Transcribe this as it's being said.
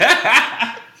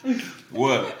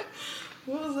What?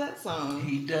 What was that song?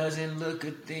 He doesn't look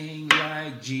a thing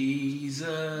like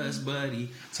Jesus, but he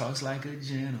talks like a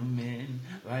gentleman,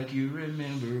 like you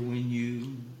remember when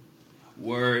you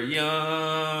were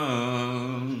young.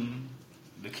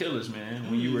 The Killers,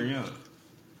 man, when you were young.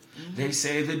 Mm-hmm. They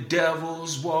say the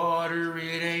devil's water,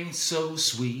 it ain't so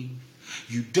sweet.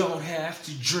 You don't have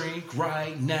to drink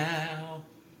right now,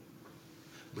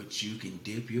 but you can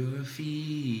dip your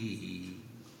feet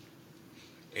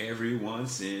every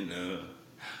once in a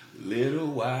little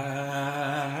while.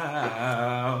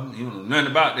 You don't know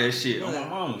nothing about that shit. Oh, my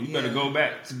mama. You better go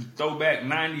back to the throwback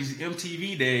 90s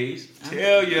MTV days.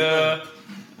 Tell ya.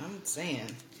 I'm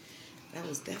saying, that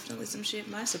was definitely some shit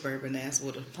my suburban ass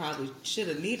would have probably should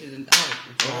have needed.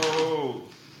 Oh.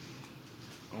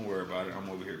 Don't worry about it. I'm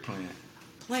over here playing.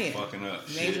 Fucking up.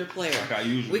 Major shit. player. Like I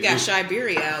usually we got do.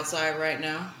 Siberia outside right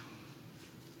now.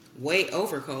 Way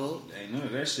over cold. Ain't none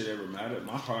of that shit ever mattered.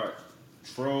 My heart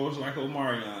froze like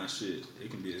Omarion shit.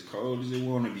 It can be as cold as it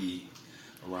want to be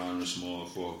around this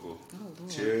motherfucker. Oh,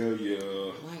 Lord. Tell ya.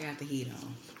 Well, I got the heat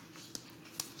on.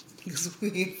 Because we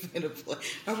ain't finna play.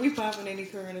 Are we popping any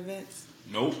current events?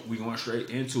 Nope. We going straight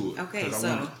into it. Okay, so.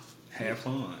 I want to have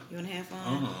fun. You want to have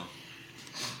fun? Uh-huh.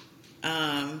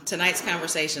 Tonight's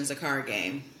conversation's a card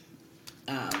game.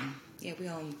 We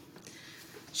gonna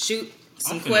shoot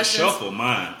some questions.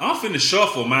 I'm finna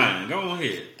shuffle mine. Go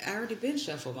ahead. I already been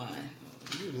shuffle mine.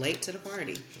 You late to the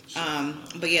party.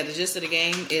 But yeah, the gist of the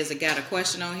game is I got a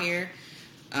question on here.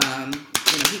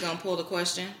 He gonna pull the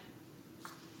question.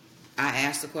 I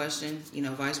ask the question.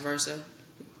 Vice versa.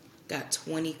 Got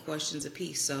 20 questions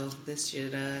apiece, so this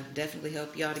should definitely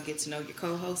help y'all to get to know your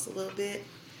co-host a little bit.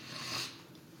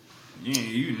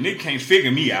 Yeah, Nick can't figure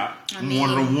me out. I'm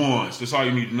one of the ones. That's all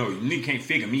you need to know. Nick can't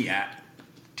figure me out.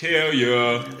 Tell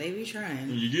ya. They be trying.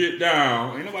 When you get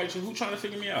down, ain't nobody who trying to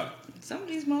figure me out. Some of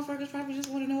these motherfuckers probably just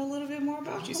want to know a little bit more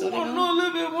about you. So they want to know a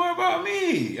little bit more about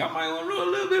me. I might want to know a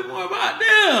little bit more about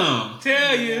them.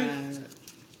 Tell you.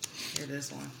 Hear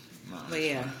this one. But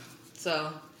yeah.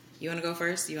 So, you want to go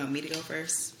first? You want me to go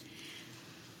first?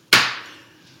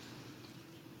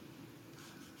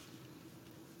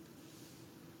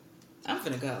 I'm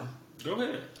finna go. Go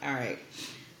ahead. All right.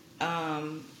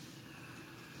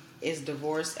 Is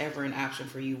divorce ever an option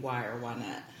for you? Why or why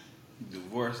not?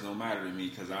 Divorce don't matter to me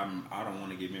because I don't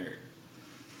want to get married.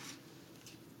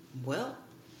 Well.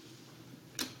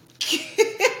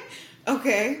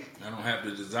 Okay. I don't have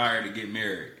the desire to get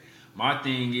married. My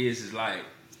thing is like,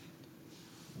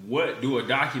 what do a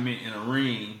document in a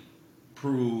ring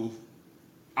prove?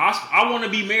 I want to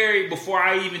be married before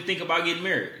I even think about getting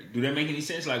married. Do that make any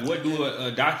sense? Like, what do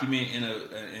a document in a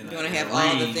you want to have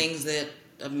all the things that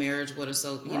a marriage would have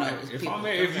right. If I'm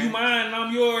married, if you mine and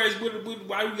I'm yours,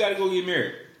 why you gotta go get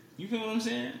married? You feel what I'm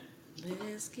saying?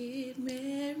 Let's get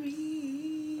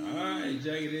married. All right,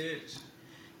 jagged edge.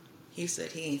 He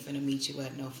said he ain't finna meet you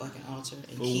at no fucking altar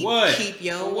and keep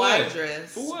your white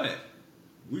dress. For what?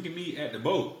 We can meet at the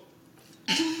boat.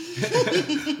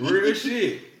 Real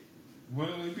shit.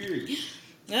 One period.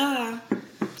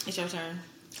 It's your turn.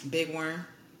 Big worm.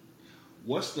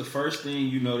 What's the first thing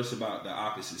you notice about the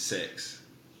opposite sex?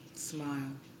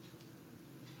 Smile.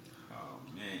 Oh,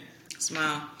 man.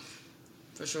 Smile.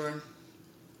 For sure.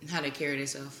 How they carry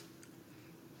themselves.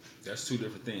 That's two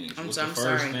different things. I'm What's sorry. the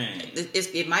first thing?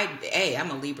 It might. Hey,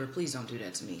 I'm a Libra. Please don't do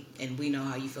that to me. And we know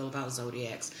how you feel about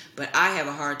zodiacs. But I have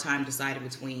a hard time deciding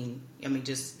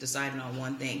just deciding on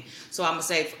one thing. So I'm gonna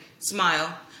say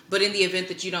smile. But in the event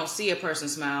that you don't see a person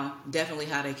smile, definitely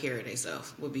how they carry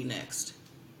themselves would be next.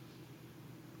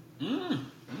 Okay.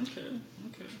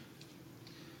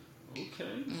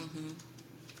 Mm-hmm.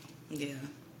 Yeah.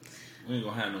 We ain't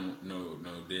gonna have no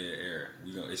dead air.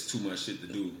 It's too much shit to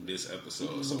do this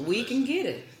episode. So we can get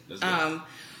it.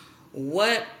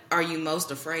 What are you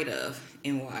most afraid of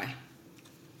and why?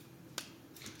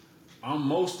 I'm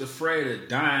most afraid of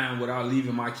dying without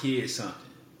leaving my kids something.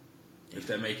 If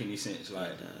that make any sense. Like,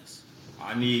 it does.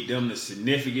 I need them to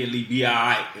significantly be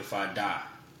alright if I die.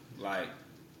 Like,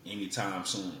 anytime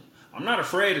soon. I'm not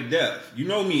afraid of death. You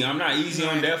know me. I'm not easy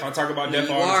on death. I talk about death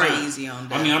all the time. You are easy on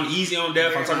death. I'm easy on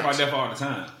death. I talk about death all the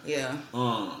time. Yeah.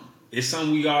 It's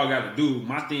something we all got to do.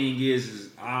 My thing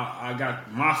is I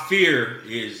got my fear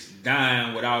is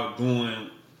dying without doing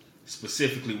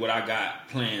specifically what I got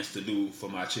plans to do for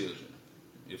my children.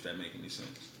 If that make any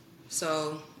sense.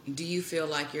 So, do you feel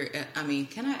like you're?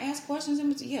 Can I ask questions in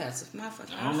between? Yes, it's my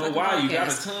fucking. I don't know why you got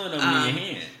a ton of them in your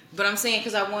hand. But I'm saying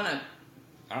because I want to.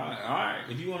 All right.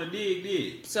 If you want to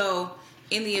dig. So,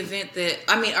 in the event that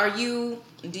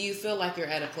do you feel like you're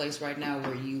at a place right now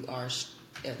where you are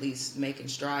at least making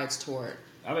strides toward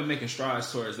I've been making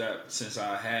strides towards that since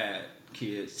I had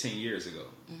kids 10 years ago.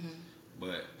 Mm-hmm.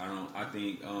 But I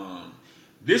think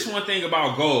this one thing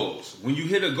about goals. When you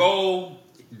hit a goal,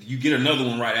 you get another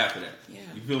one right after that. Yeah.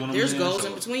 You feel what I'm saying? saying? There's goals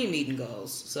in between meeting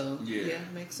goals. So, yeah,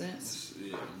 makes sense.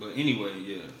 Yeah. But anyway,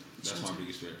 yeah. That's my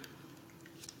biggest fear.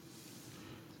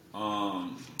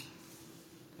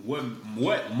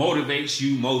 What motivates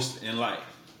you most in life?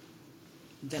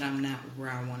 That I'm not where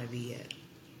I want to be yet.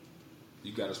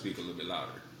 You got to speak a little bit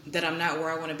louder. That I'm not where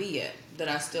I want to be yet. That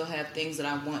I still have things that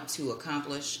I want to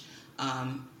accomplish.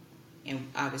 And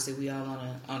obviously we all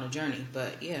on a journey.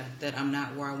 But yeah, that I'm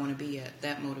not where I want to be yet.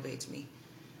 That motivates me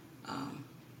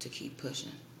to keep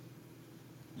pushing.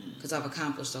 Because I've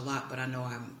accomplished a lot, but I know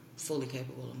I'm fully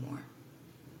capable of more.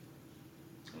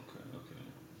 Okay.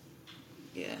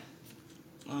 Yeah.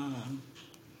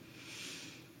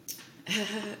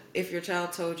 If your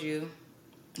child told you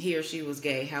he or she was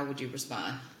gay, how would you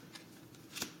respond?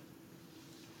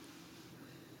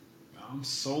 I'm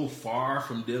so far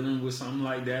from dealing with something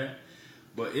like that.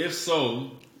 But if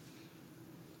so,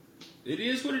 it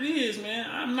is what it is, man.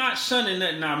 I'm not shunning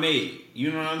nothing I made.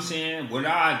 You know what I'm saying? Would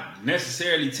I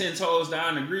necessarily 10 toes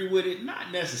down agree with it?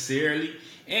 Not necessarily.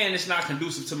 And it's not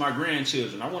conducive to my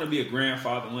grandchildren. I want to be a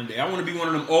grandfather one day. I want to be one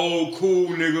of them old, cool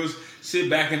niggas, sit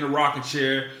back in the rocking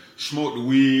chair, smoke the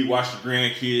weed, watch the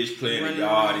grandkids play in the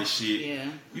yard and shit.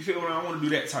 Yeah. You feel what I want to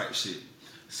do that type shit.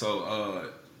 So,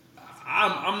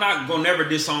 I'm not going to never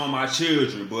disown my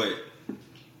children, but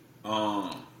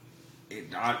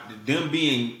them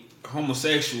being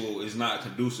homosexual is not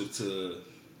conducive to...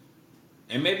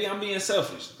 And maybe I'm being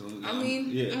selfish. I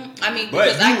mean, but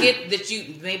because I get that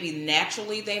you maybe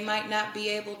naturally they might not be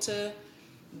able to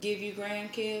give you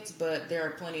grandkids, but there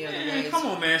are plenty of ways. Come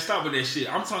on, man, stop with that shit.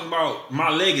 I'm talking about my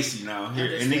legacy now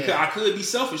here, and I could be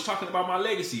selfish talking about my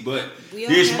legacy, but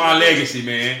here's my legacy,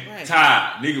 man. Right.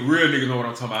 Tired, real niggas know what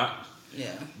I'm talking about.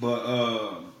 Yeah.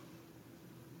 But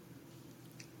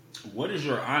what is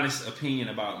your honest opinion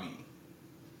about me?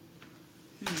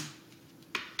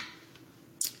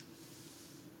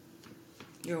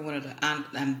 You're one of the.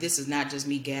 This is not just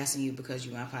me gassing you because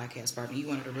you're my podcast partner. You're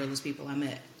one of the realest people I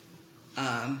met.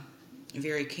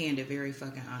 Very candid, very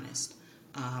fucking honest.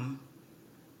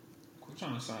 Quit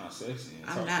trying to sound sexy.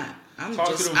 I'm not. I'm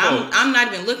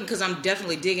not even looking because I'm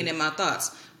definitely digging in my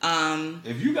thoughts.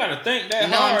 If you gotta think that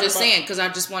hard, I'm just saying because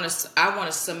I want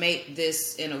to summate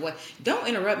this in a way. Don't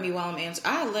interrupt me while I'm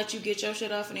answering. I'll let you get your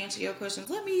shit off and answer your questions.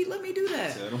 Let me do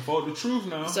that. Tell them folk the truth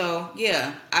now. So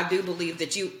yeah, I do believe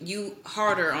that you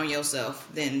harder on yourself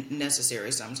than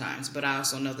necessary sometimes, but I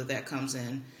also know that comes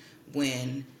in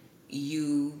when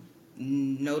you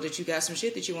know that you got some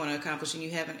shit that you want to accomplish and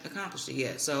you haven't accomplished it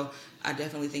yet. So I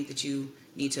definitely think that you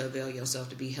need to avail yourself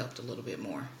to be helped a little bit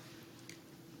more.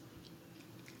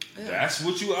 Yeah. That's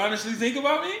what you honestly think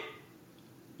about me?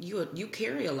 You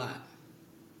carry a lot.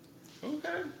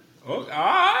 Okay. All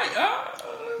right.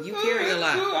 You carry a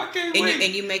lot. I can't wait.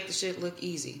 And you make the shit look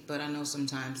easy. But I know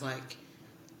sometimes, like,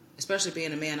 especially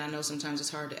being a man, I know sometimes it's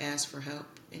hard to ask for help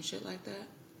and shit like that.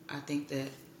 I think that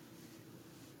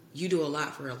you do a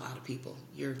lot for a lot of people.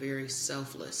 You're very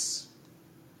selfless.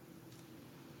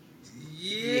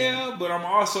 Yeah, but I'm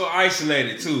also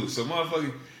isolated too. So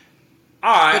motherfucking...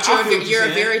 Alright, but you're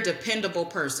a very dependable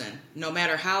person. No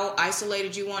matter how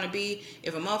isolated you want to be,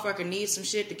 if a motherfucker needs some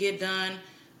shit to get done,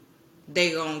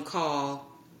 they gonna call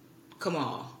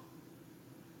Kamal.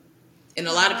 And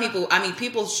a lot of people,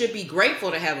 people should be grateful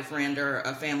to have a friend or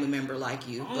a family member like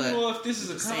you. I don't know if this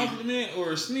is a compliment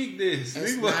or a sneak diss.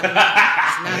 It's not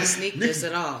a sneak diss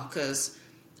at all, because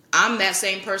I'm that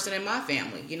same person in my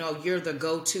family. You know, you're the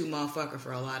go-to motherfucker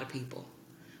for a lot of people.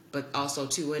 But also,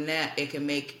 too, in that, it can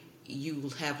make you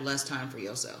have less time for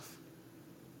yourself.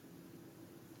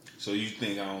 So you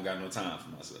think I don't got no time for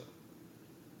myself?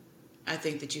 I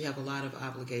think that you have a lot of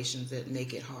obligations that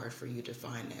make it hard for you to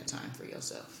find that time for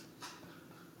yourself.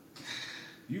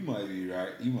 You might be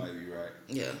right.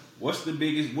 Yeah. What's your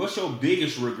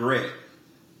biggest regret?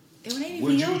 It ain't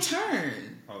even your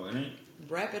turn. Oh, it ain't?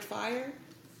 Rapid fire?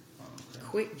 Oh, okay.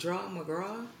 Quick draw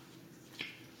McGraw?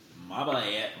 My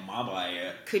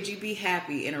bad. Could you be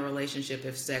happy in a relationship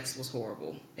if sex was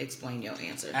horrible? Explain your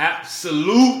answer.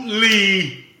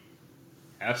 Absolutely.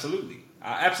 I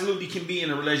absolutely can be in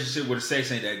a relationship where the sex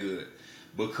ain't that good.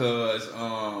 Because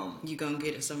you gonna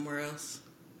get it somewhere else?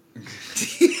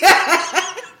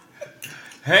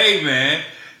 Hey man,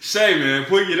 Shay man,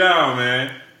 put you down,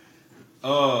 man.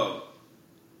 I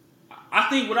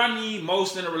think what I need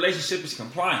most in a relationship is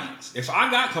compliance. If I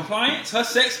got compliance, her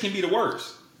sex can be the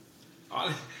worst. All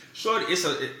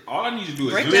I need to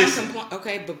do is listen.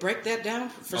 Okay, but break that down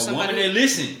for a somebody. woman that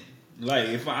listen. Like,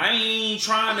 if I ain't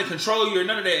trying to control you or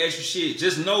none of that extra shit,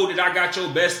 just know that I got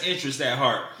your best interest at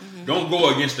heart. Mm-hmm. Don't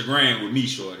go against the grain with me,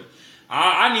 shorty.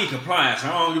 I need compliance. I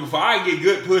don't give a fuck. I get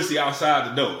good pussy outside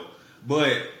the door.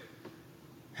 But,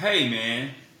 hey,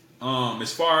 man,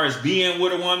 as far as being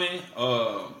with a woman,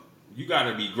 you got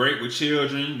to be great with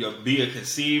children, be a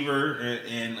conceiver,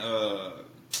 and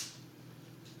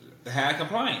have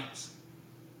compliance.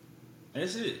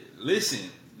 That's it. Listen,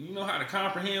 you know how to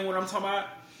comprehend what I'm talking about?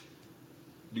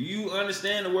 Do you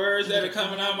understand the words that are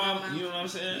coming out my mouth? You know what I'm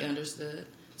saying? You understood.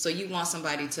 So you want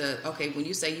somebody to, okay, when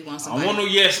you say you want somebody... I want no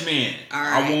yes man. All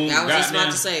right. I was just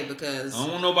about to say, because... I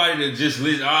don't want nobody to just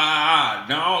listen.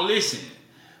 Don't listen.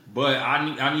 But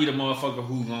I need a motherfucker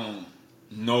who's going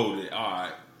to know that, all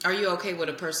right. Are you okay with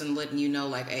a person letting you know,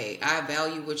 like, hey, I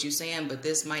value what you're saying, but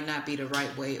this might not be the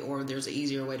right way, or there's an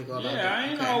easier way to go about it? Yeah, I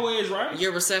ain't always right.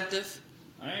 You're receptive?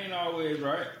 I ain't always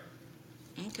right.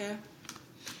 Okay.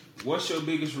 What's your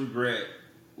biggest regret?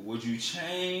 Would you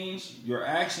change your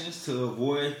actions to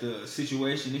avoid the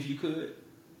situation if you could?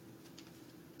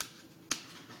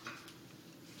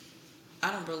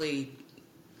 I don't really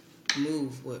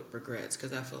move with regrets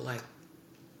because I feel like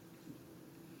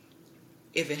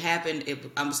if it happened,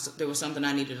 there was something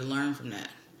I needed to learn from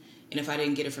that. And if I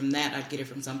didn't get it from that, I'd get it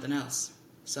from something else.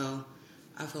 So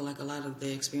I feel like a lot of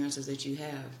the experiences that you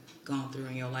have gone through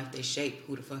in your life, they shape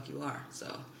who the fuck you are.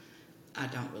 So I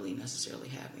don't really necessarily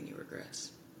have any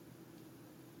regrets.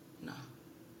 No.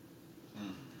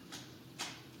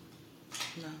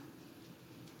 No.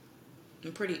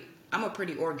 I'm a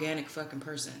pretty organic fucking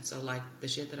person. So, like, the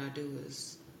shit that I do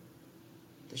is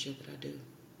the shit that I do.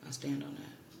 I stand on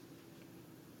that.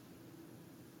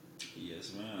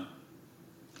 Yes,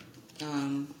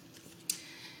 ma'am.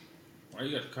 Why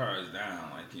you got the cards down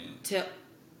like you?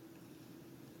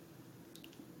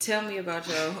 Tell me about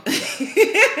your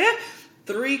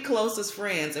 3 closest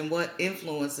friends and what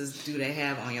influences do they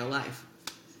have on your life?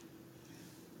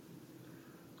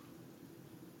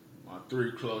 My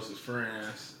 3 closest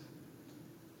friends.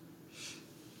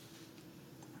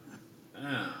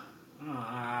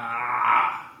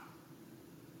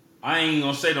 I ain't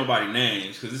gonna say nobody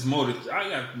names because it's I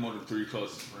got more than 3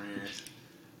 closest friends.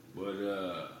 But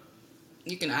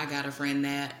I got a friend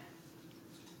that.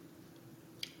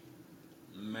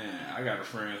 Man, I got a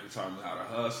friend who taught me how to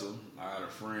hustle. I got a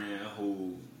friend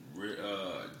who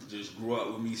just grew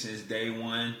up with me since day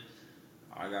one.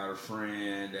 I got a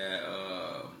friend that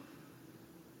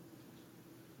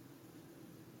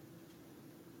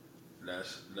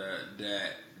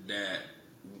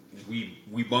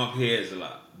we bump heads a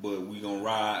lot, but we gonna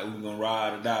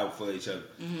ride or die for each other.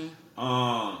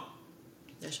 Mm-hmm.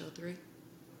 That's your 3.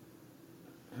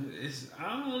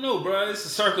 I don't know, bro. It's a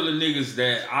circle of niggas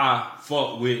that I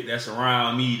fuck with that's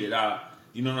around me that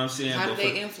you know what I'm saying? How do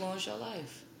they influence your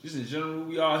life? Just in general,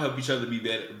 we all help each other be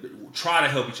better. Try to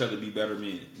help each other be better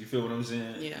men. You feel what I'm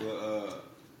saying? Yeah. But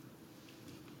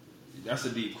that's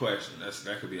a deep question.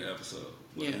 That could be an episode.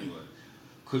 But yeah. Anyway,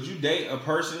 could you date a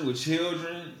person with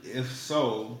children? If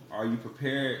so, are you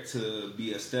prepared to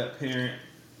be a step parent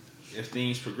if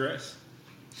things progress?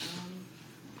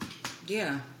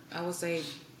 Yeah. I would say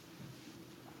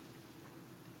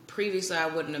previously I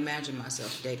wouldn't imagine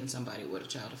myself dating somebody with a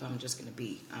child if I'm just going to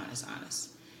be honest.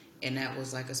 And that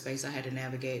was like a space I had to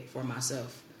navigate for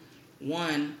myself.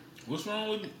 One, what's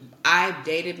wrong with it? I've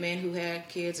dated men who had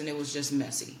kids and it was just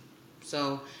messy.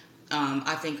 So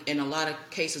I think in a lot of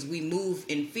cases we move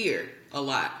in fear a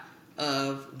lot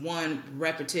of one,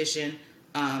 repetition,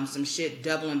 some shit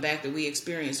doubling back that we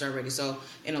experienced already. So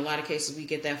in a lot of cases we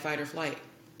get that fight or flight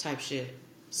type shit.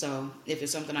 So if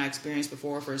it's something I experienced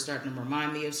before, if it's starting to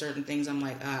remind me of certain things, I'm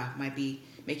like, might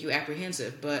make you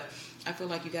apprehensive. But I feel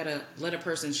like you got to let a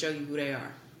person show you who they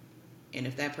are. And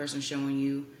if that person's showing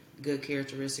you good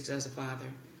characteristics as a father,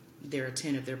 they're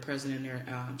attentive, they're present in their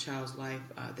child's life,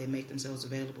 they make themselves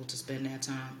available to spend that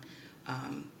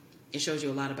time, it shows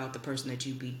you a lot about the person that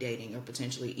you be dating or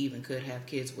potentially even could have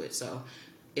kids with. So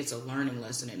it's a learning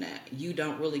lesson in that. You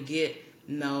don't really get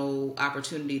no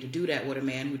opportunity to do that with a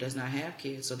man who does not have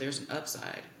kids. So there's an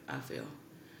upside, I feel,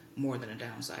 more than a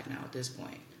downside now at this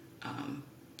point,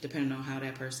 depending on how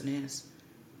that person is.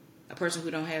 A person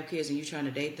who don't have kids and you trying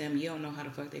to date them, you don't know how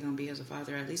the fuck they're going to be as a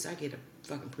father. At least I get a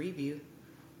fucking preview.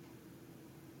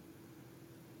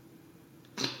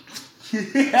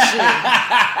 Shit.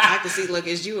 I can see, look,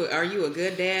 are you a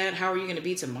good dad? How are you going to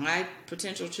be to my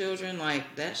potential children?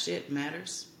 Like, that shit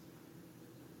matters.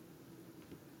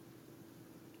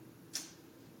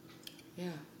 Yeah.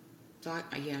 So I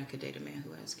could date a man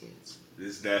who has kids.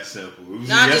 It's that simple.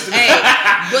 Not just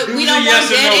but we don't want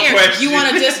dead air. You want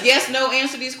to just yes, no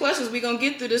answer these questions. We're gonna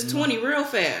get through this 20 real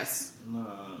fast.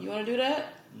 Nah. You want to do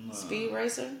that? Nah. Speed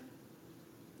racer.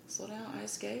 Slow down,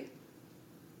 ice skate.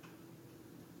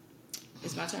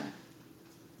 It's my turn.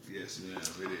 Yes, ma'am.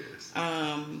 It is.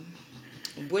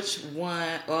 Which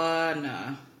one?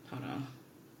 Nah. Hold on.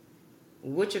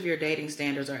 Which of your dating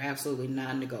standards are absolutely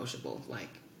non-negotiable? Like,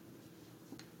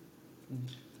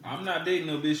 I'm not dating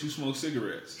no bitch who smokes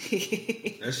cigarettes.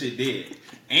 That shit dead.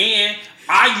 And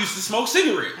I used to smoke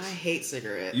cigarettes. I hate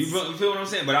cigarettes. You feel what I'm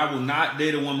saying? But I will not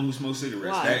date a woman who smokes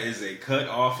cigarettes. Why? That is a cut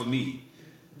off for me.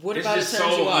 What it's about just it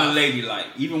turns so you off? unladylike.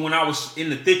 Even when I was in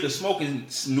the thick of smoking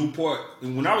Newports,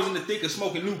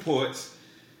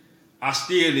 I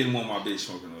still didn't want my bitch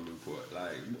smoking no Newport.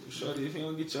 Like, shorty, if you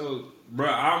don't get your, bro,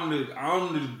 I'm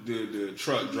the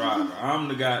truck driver. I'm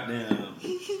the goddamn,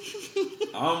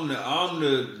 I'm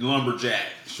the lumberjack,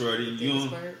 shorty.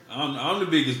 I'm the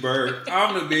biggest bird.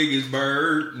 I'm the biggest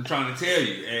bird. I'm trying to tell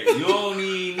you, hey, you don't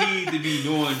need to be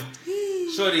doing.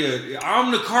 Shorty,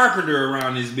 I'm the carpenter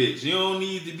around this bitch. You don't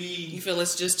need to be. You feel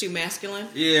it's just too masculine?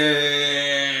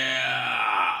 Yeah,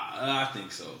 I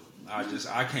think so. I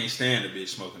can't stand a bitch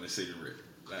smoking a cigarette.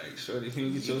 Like, shorty, if you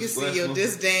don't get your square see your smoking,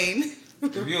 disdain.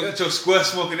 If you don't get your square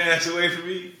smoking ass away from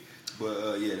me.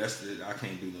 But yeah, I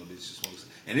can't do no bitch who smokes.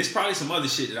 And there's probably some other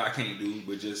shit that I can't do,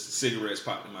 but just cigarettes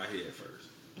popped in my head first.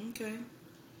 Okay.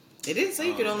 It didn't say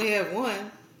you could only have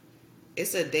one. It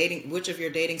said which of your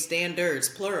dating standards,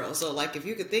 plural. So, like, if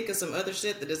you could think of some other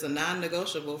shit that is a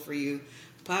non-negotiable for you,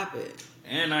 pop it.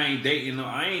 And I ain't dating,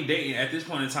 at this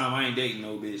point in time, I ain't dating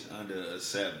no bitch under a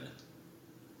 7.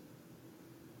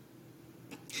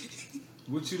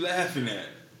 What you laughing at?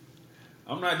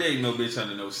 I'm not dating no bitch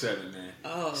under no 7, man.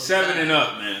 Oh, 7 and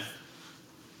up, man.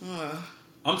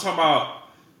 I'm talking about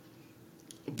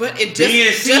but it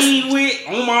being seen with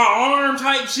on my arm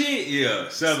type shit. Yeah,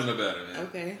 7 or better, man.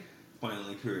 Okay.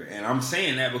 Plainly period. And I'm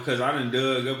saying that because I done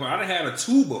dug up. I done had a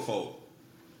 2 before.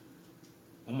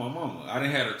 On my mama. I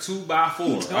done had a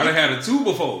 2x4. I done had a 2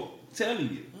 before. I'm telling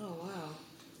you. Oh, wow.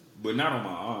 But not on my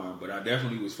arm. But I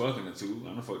definitely was fucking a 2.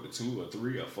 I done fucked a 2 or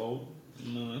 3 or 4.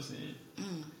 You know what I'm saying?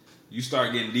 You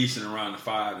start getting decent around the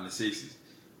 5 and the 6s.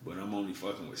 But I'm only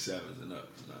fucking with 7s and up.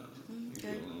 You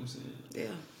feel what I'm saying?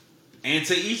 Yeah. And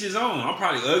to each his own. I'm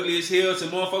probably ugly as hell to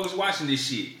motherfuckers watching this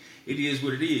shit. It is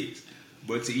what it is.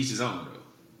 But to each his own,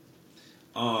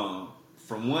 though.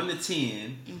 From 1 to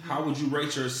 10, how would you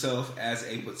rate yourself as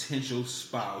a potential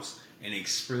spouse and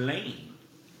explain?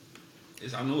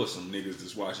 I know it's some niggas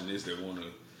that's watching this that wanna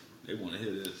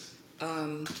hear this.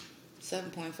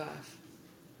 7.5.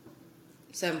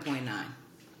 7.9.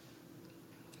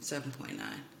 7.9.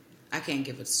 I can't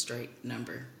give a straight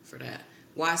number for that.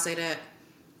 Why I say that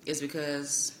is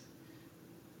because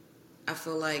I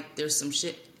feel like there's some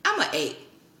shit. I'm an 8.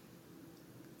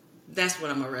 That's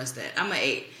what I'm gonna rest at. I'm an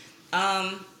 8.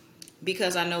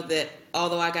 Because I know that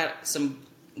although I got some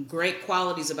great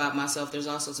qualities about myself, there's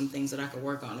also some things that I could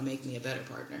work on to make me a better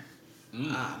partner.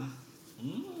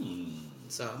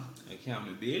 So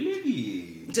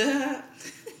accountability.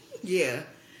 Yeah.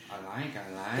 I like.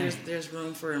 There's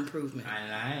room for improvement. I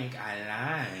like.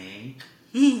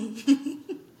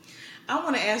 I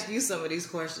want to ask you some of these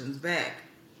questions back.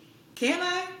 Can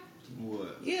I?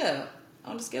 What? Yeah.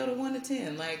 On the scale of 1 to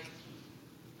 10, like.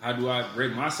 How do I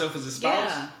rate myself as a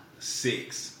spouse? Yeah.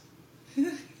 6.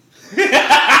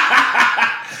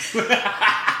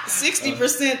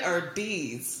 60% are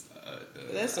D's.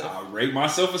 I rate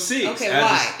myself a 6. Okay,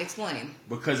 why? Explain.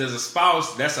 Because as a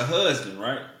spouse, that's a husband,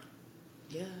 right?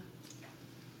 Yeah.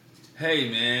 Hey,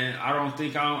 man, I don't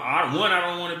think I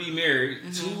don't want to be married.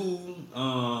 1,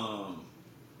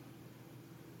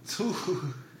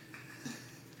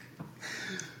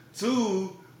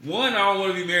 I don't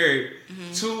want to be married.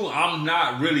 2, I'm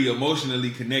not really emotionally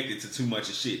connected to too much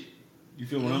of shit. You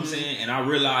feel what I'm saying? And I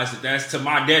realize that that's to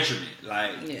my detriment.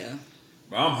 Like, yeah.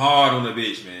 But I'm hard on the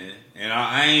bitch, man. And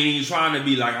I ain't even trying to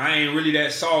be like, I ain't really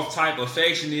that soft type,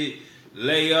 affectionate,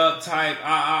 lay up type,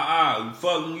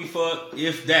 fuck when we fuck,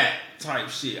 if that type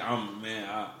shit.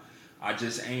 I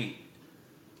just ain't.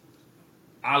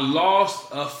 I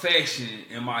lost affection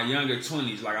in my younger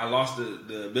 20s. Like, I lost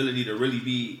the ability to really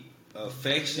be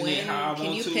affectionate how I want to.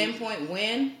 Can you pinpoint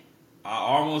when? I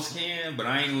almost can, but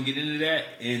I ain't gonna get into that.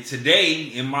 And today,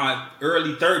 in my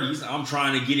early 30s, I'm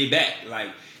trying to get it back.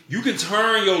 Like, you can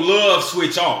turn your love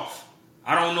switch off.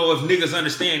 I don't know if niggas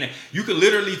understand that. You can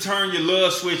literally turn your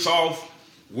love switch off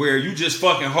where you just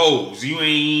fucking hoes.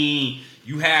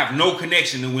 You have no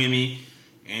connection to women,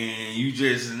 and you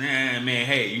just, man,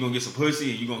 hey, you gonna get some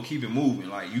pussy and you gonna keep it moving.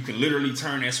 Like, you can literally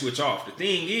turn that switch off. The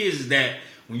thing is that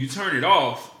when you turn it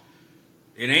off,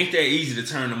 it ain't that easy to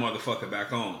turn the motherfucker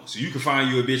back on. So you can find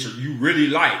you a bitch you really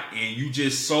like, and you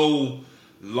just so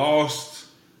lost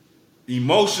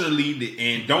emotionally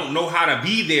and don't know how to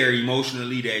be there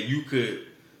emotionally that you could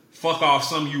fuck off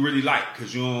something you really like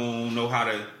because you don't know how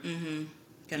to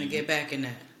kind of get back in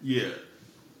that. Yeah.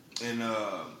 And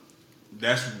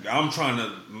that's I'm trying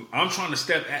to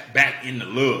step back into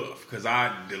love because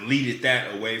I deleted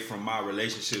that away from my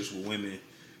relationships with women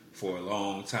for a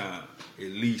long time, at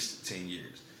least 10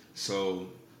 years. So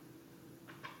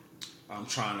I'm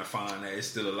trying to find that it's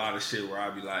still a lot of shit where I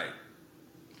be like,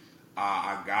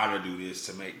 I gotta do this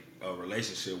to make a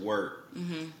relationship work.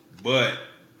 But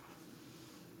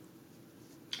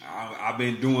I've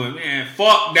been doing, man,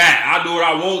 fuck that. I do what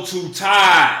I want to,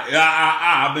 tired.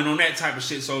 I've been on that type of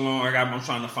shit so long. I'm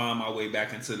trying to find my way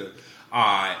back into the,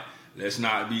 alright, let's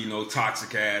not be no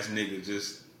toxic ass nigga.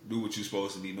 Just do what you're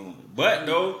supposed to be doing. But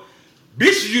though,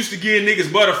 bitches used to give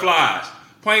niggas butterflies.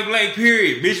 Point blank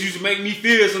period. Bitches used to make me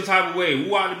feel some type of way.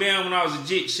 Woo out the damn when I was a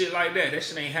jit, shit like that. That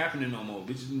shit ain't happening no more.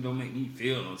 Bitches don't make me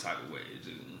feel no type of way. It's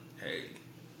just, hey,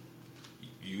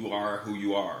 you are who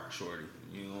you are, shorty.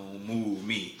 You don't move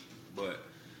me. But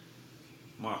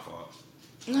my fault.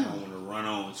 No. I don't want to run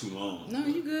on too long. No,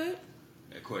 you good.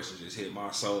 That question just hit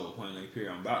my soul. Point blank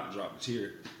period. I'm about to drop a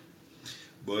tear.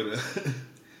 But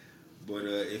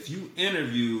if you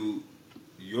interview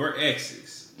your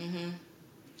exes,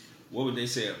 what would they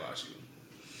say about you?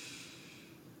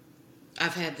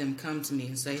 I've had them come to me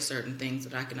and say certain things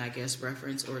that I can, I guess,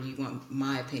 reference, or do you want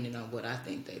my opinion on what I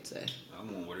think they'd say? I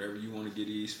want whatever you want to get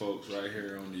these folks right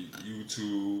here on the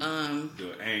YouTube,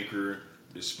 the Anchor,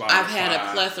 the Spotify. I've had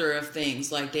a plethora of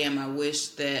things. Like, damn, I wish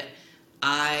that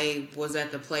I was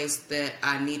at the place that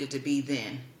I needed to be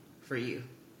then for you.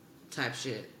 Type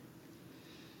shit.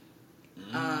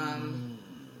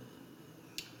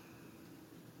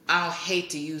 I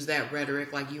hate to use that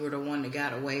rhetoric like you were the one that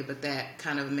got away, but that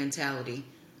kind of mentality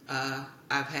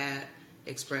I've had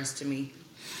expressed to me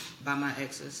by my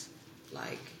exes.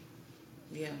 Like,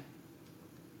 yeah,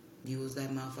 you was that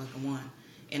motherfucking one.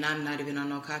 And I'm not even on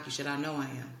no cocky shit. I know I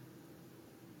am.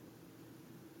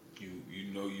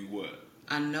 You know you what?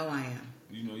 I know I am.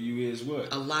 You know you is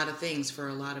what? A lot of things for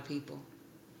a lot of people.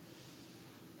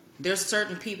 There's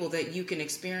certain people that you can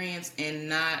experience and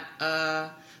not...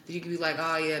 you can be like,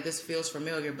 oh yeah, this feels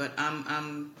familiar, but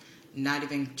I'm not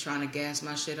even trying to gas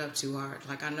my shit up too hard.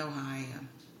 Like, I know how I am.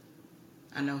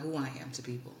 I know who I am to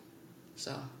people.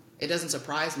 So it doesn't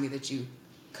surprise me that you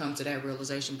come to that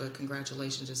realization, but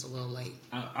congratulations, it's a little late.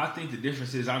 I think the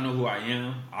difference is I know who I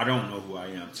am. I don't know who I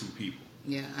am to people.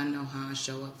 Yeah, I know how I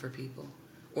show up for people,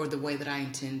 or the way that I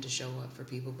intend to show up for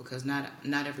people, because not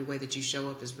every way that you show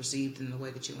up is received in the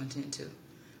way that you intend to.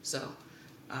 So,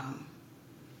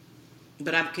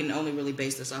 but I can only really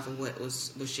base this off of what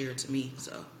was shared to me.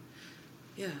 So,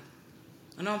 yeah,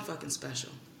 I know I'm fucking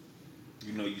special.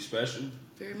 You know you special?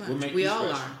 Very much. We all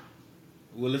special? are.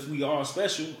 Well, if we all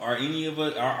special, are any of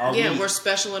us? Are yeah, we? We're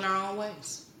special in our own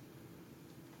ways.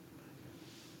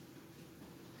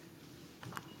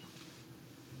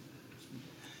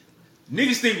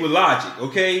 Niggas think with logic,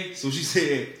 okay? So she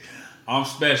said, I'm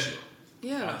special.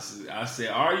 Yeah. I said,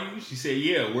 are you? She said,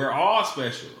 yeah, we're all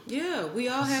special. Yeah, we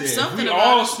all have something we about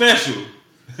all special.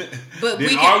 But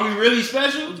then are we really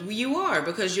special? You are,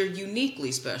 because you're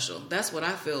uniquely special. That's what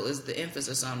I feel is the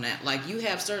emphasis on that. Like, you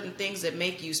have certain things that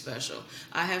make you special.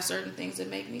 I have certain things that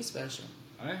make me special.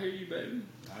 I hear you, baby.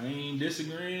 I ain't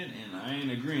disagreeing and I ain't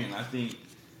agreeing. I think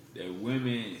that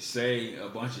women say a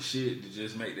bunch of shit to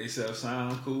just make themselves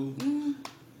sound cool. Mm.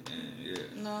 And yeah.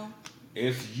 No.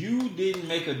 If you didn't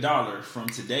make $1 from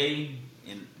today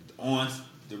and on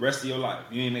the rest of your life,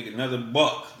 you ain't make another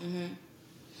buck. Mm-hmm.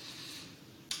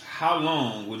 How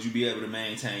long would you be able to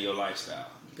maintain your lifestyle?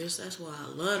 Bitch, that's why I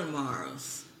love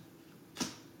tomorrows.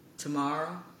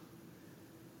 Tomorrow,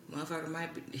 motherfucker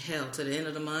might be hell to the end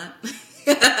of the month.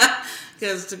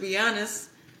 Because to be honest,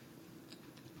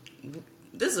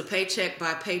 this is a paycheck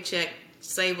by paycheck,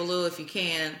 save a little if you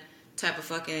can type of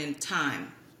fucking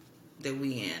time that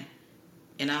we in.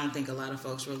 And I don't think a lot of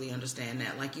folks really understand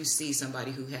that. Like, you see somebody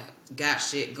who got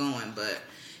shit going, but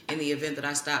in the event that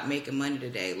I stop making money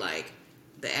today, like,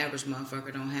 the average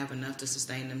motherfucker don't have enough to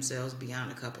sustain themselves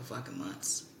beyond a couple fucking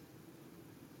months.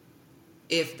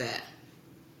 If that.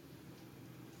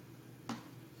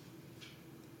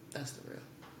 That's the real.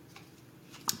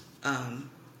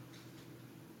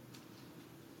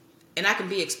 And I can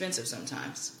be expensive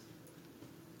sometimes.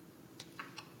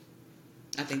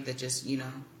 I think that just,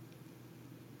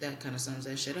 that kind of sums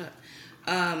that shit up.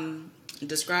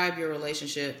 Describe your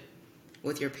relationship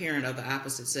with your parent of the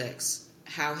opposite sex.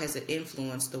 How has it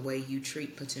influenced the way you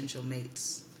treat potential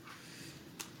mates?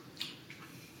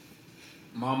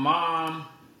 My mom,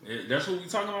 that's what we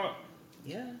talking about?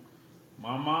 Yeah.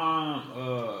 My mom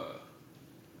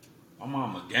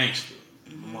a gangster.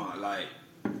 My mom, like,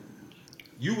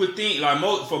 you would think, like,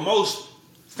 for most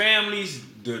families,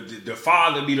 the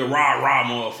father be the rah-rah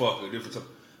motherfucker.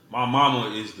 My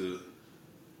mama is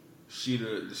she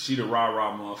the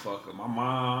rah-rah motherfucker. My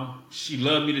mom, she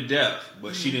loved me to death,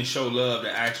 but she didn't show love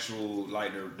the actual,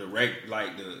 like,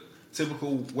 the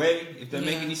typical way, if that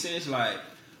make any sense. Like,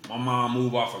 my mom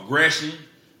move off aggression.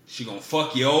 She gonna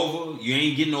fuck you over. You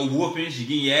ain't getting no whoopings. You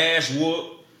getting your ass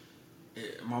whooped.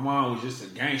 My mom was just a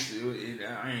gangster.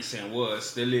 I ain't saying was,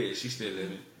 still is. She still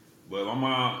living. But my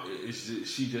mom,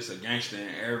 she just a gangster in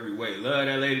every way. Love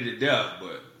that lady to death,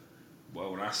 but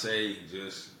when I say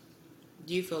just...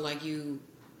 Do you feel like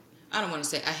I don't want to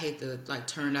say, I hate to, like,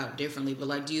 turn out differently, but,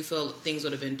 like, do you feel things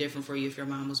would have been different for you if your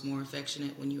mom was more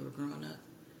affectionate when you were growing up?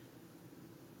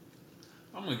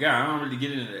 I'm a guy. I don't really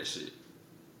get into that shit.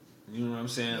 You know what I'm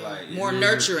saying? Yeah. Like, more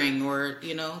nurturing, or,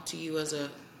 you know, to you as a...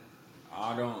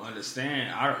 I don't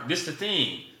understand. This the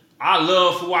thing. I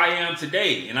love who I am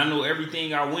today, and I know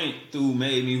everything I went through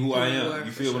made me who I am.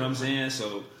 You feel what I'm saying?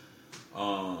 So,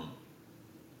 my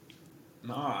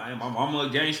mama a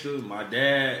gangster. My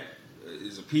dad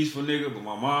is a peaceful nigga, but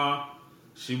my mom,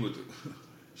 she with the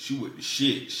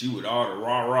shit. She with all the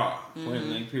rah-rah. Point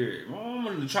blank period. My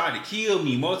mama tried to kill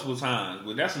me multiple times,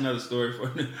 but that's another story for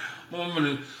my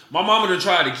mama done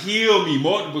tried to kill me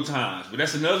multiple times, but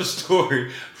that's another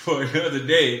story for another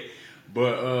day.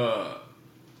 But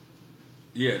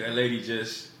yeah, that lady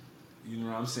just, you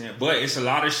know what I'm saying. But it's a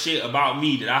lot of shit about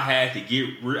me that I had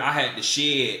to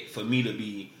shed for me to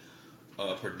be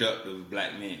a productive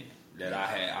black man. That I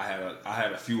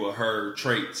had a few of her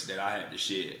traits that I had to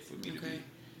shed for me to be.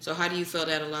 So how do you feel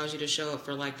that allows you to show up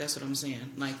for, like, that's what I'm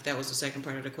saying. Like, that was the second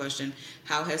part of the question.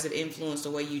 How has it influenced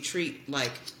the way you treat,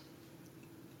 like,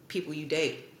 people you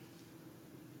date?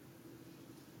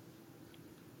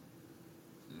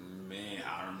 Man,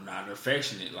 I'm not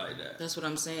affectionate like that. That's what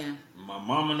I'm saying. My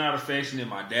mama not affectionate.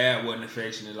 My dad wasn't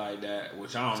affectionate like that,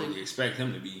 which I don't really expect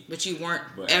him to be. But you weren't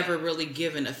ever really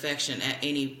given affection at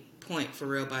any point for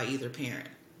real by either parent.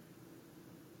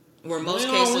 Where most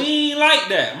cases, we ain't like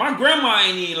that. My grandma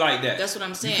ain't even like that. That's what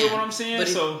I'm saying. You feel what I'm saying? But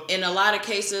in a lot of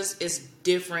cases, it's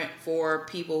different for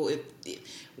people.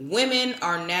 Women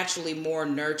are naturally more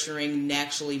nurturing,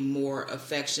 naturally more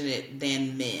affectionate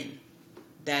than men.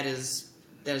 There's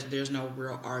no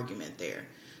real argument there.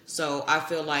 So I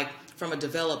feel like from a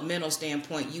developmental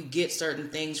standpoint, you get certain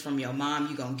things from your mom,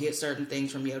 you're going to get certain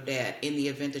things from your dad in the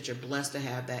event that you're blessed to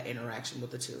have that interaction with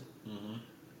the two. Mm-hmm.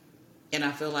 And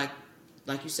I feel like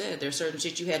you said, there's certain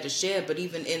shit you had to shed, but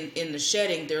even in the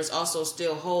shedding, there's also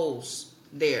still holes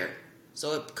there.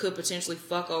 So it could potentially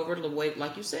fuck over the way,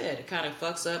 like you said, it kind of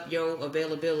fucks up your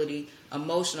availability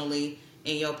emotionally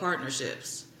in your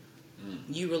partnerships.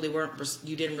 You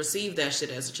didn't receive that shit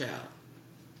as a child.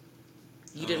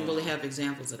 You didn't really have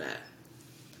examples of that.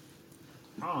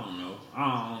 I don't know.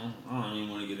 I don't even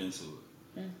want to get into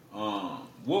it.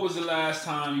 What was the last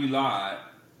time you lied?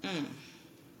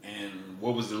 And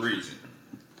what was the reason?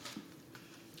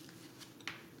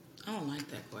 I don't like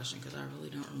that question because I really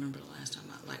don't remember the last time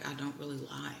I don't really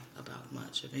lie about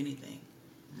much of anything.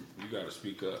 You gotta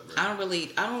speak up, bro. I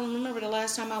don't remember the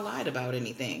last time I lied about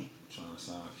anything. Trying to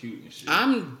sound cute and shit.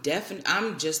 I'm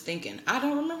just thinking. I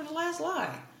don't remember the last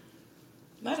lie.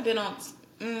 Might have been on.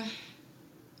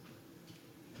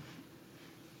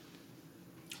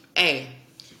 Hey,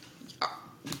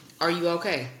 are you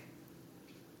okay?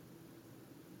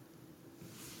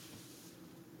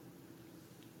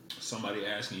 Somebody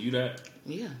asking you that?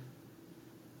 Yeah.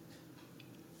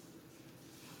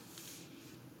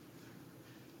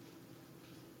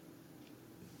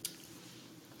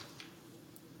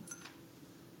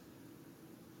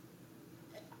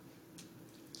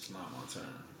 It's not my turn.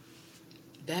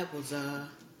 That was so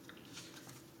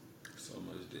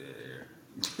much dead air.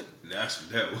 That's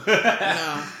what that was.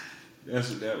 No. That's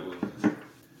what that was.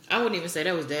 I wouldn't even say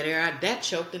that was dead air. That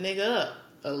choked the nigga up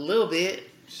a little bit.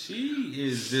 She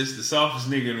is just the softest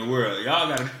nigga in the world. Y'all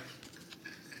gotta.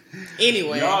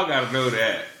 Anyway, y'all gotta know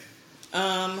that.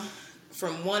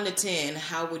 From 1 to 10,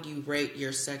 how would you rate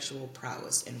your sexual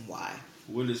prowess and why?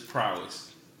 What is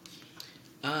prowess?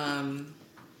 I'm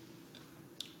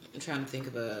trying to think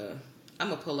of I'm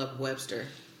gonna pull up Webster.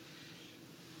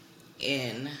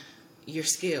 And your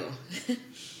skill,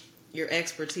 your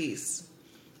expertise,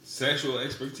 Sexual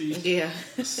expertise? Yeah.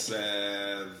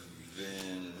 7.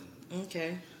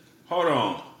 Okay. Hold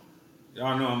on.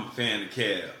 Y'all know I'm a fan of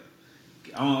Kev.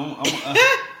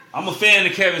 I'm a fan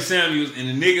of Kevin Samuels, and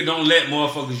the nigga don't let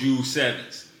motherfuckers use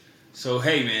 7s. So,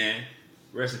 hey, man,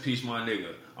 rest in peace, my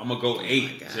nigga. I'm going to go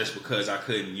 8 just because I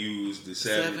couldn't use the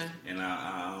 7. And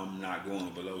I'm not going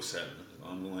below 7.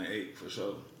 I'm going 8 for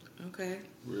sure. Okay.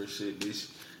 Real shit,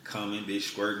 bitch. Coming, bitch,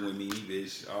 squirting with me,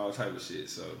 bitch, all type of shit.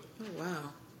 So, oh wow,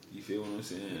 you feel what I'm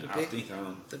saying? I think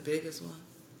I'm the biggest one.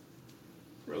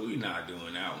 Bro, we not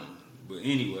doing that one. But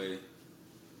anyway,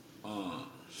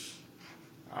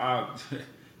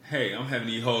 hey, I'm having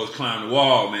these hoes climb the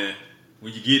wall, man.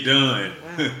 When you get done,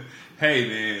 wow. Hey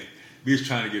man, bitch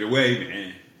trying to get away,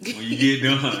 man. When you get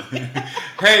done,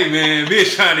 hey man,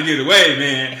 bitch trying to get away,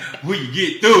 man. When you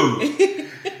get through.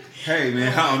 Hey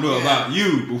man, I don't know about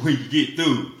you, but when you get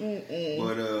through.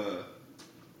 But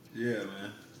yeah,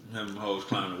 man, I'm having my hoes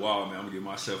climb the wall, man. I'm gonna give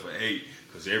myself an 8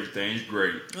 because everything's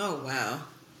great. Oh wow.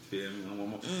 Feel me?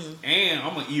 And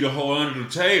I'm gonna eat a hole under the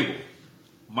table.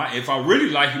 If I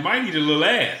really like you, might eat a little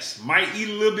ass. Might eat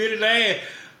a little bit of the ass.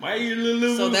 Might eat a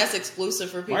little. So that's exclusive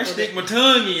for people. Might stick my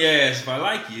tongue in your ass if I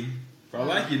like you. If I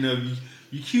like you enough,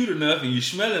 you cute enough, and you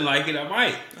smelling like it, I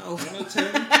might. Oh. You know what I'm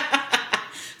saying?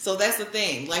 So that's the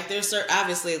thing. Like, there's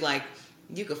obviously, like,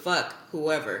 you could fuck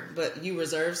whoever, but you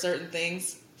reserve certain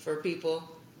things for people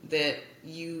that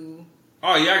you.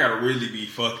 Oh yeah, I gotta really be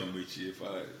fucking with you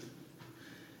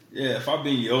if I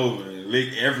bend you over and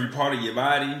lick every part of your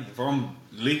body. If I'm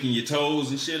licking your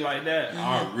toes and shit like that,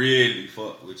 I really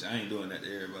fuck with you. I ain't doing that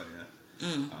to everybody.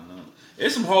 I know.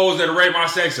 There's some hoes that'll rate my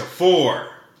sex a 4,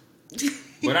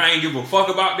 but I ain't give a fuck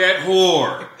about that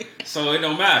whore. So it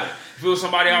don't matter. If it was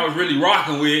somebody I was really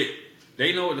rocking with,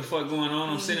 they know what the fuck going on.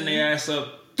 I'm sending their ass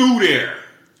up through there.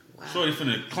 Wow. Shorty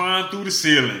finna climb through the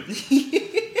ceiling.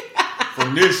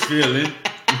 From this feeling,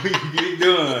 we can get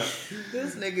done.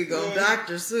 This nigga go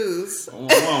Dr. Seuss. On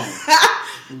my mama.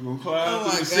 We're gonna climb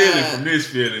through the ceiling from this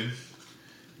feeling.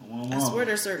 I swear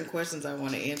there's certain questions I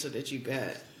want to answer that you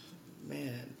got.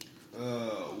 Man.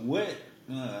 What?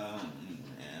 I don't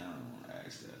want to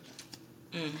ask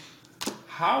that.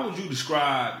 How would you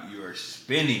describe your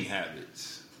spending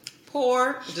habits?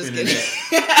 Poor. Just kidding.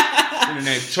 Spending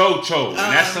that cho-cho. And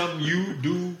that's something you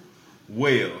do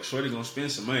well. Shorty gonna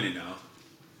spend some money now.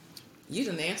 You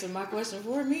didn't answer my question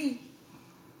for me.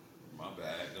 My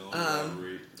bad. Don't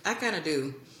worry. I kind of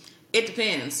do. It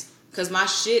depends. Because my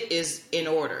shit is in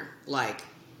order. Like,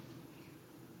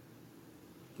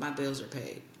 my bills are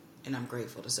paid. And I'm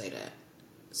grateful to say that.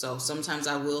 So sometimes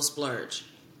I will splurge.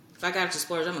 If I got to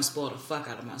splurge, I'm going to spoil the fuck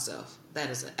out of myself. That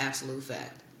is an absolute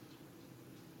fact.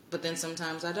 But then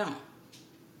sometimes I don't.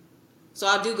 So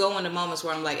I do go into moments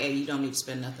where I'm like, hey, you don't need to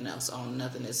spend nothing else on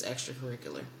nothing that's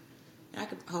extracurricular. And I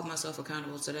can hold myself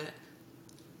accountable to that.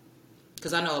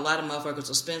 Because I know a lot of motherfuckers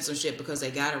will spend some shit because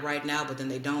they got it right now, but then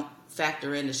they don't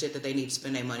factor in the shit that they need to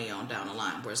spend their money on down the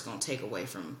line, where it's going to take away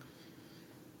from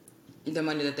the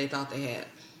money that they thought they had.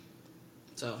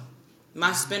 So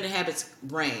my spending habits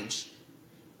range.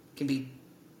 Can be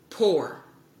poor.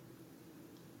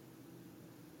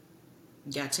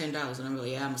 Got $10 and I'm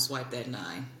really, I'm gonna swipe that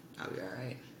 9. I'll be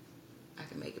alright. I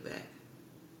can make it back.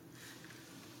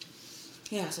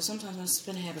 Yeah, so sometimes my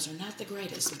spending habits are not the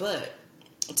greatest, but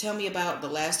tell me about the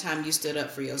last time you stood up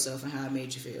for yourself and how it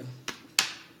made you feel.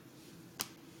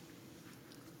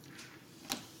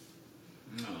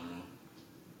 I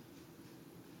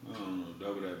don't know.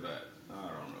 Double that back. I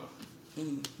don't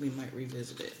know. We might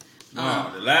revisit it.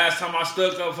 No, the last time I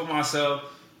stuck up for myself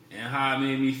and how it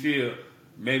made me feel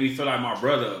like my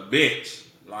brother a bitch.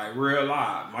 Like, real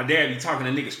live. My dad be talking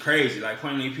to niggas crazy, like,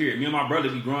 plain and period. Me and my brother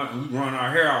be growing our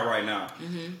hair out right now.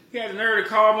 Mm-hmm. He had the nerve to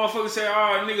call motherfucker and say,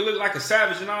 oh, nigga look like a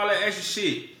savage and all that extra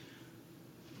shit.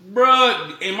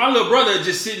 Bruh, and my little brother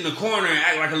just sit in the corner and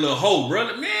act like a little hoe,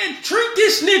 brother. Man, treat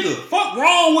this nigga. Fuck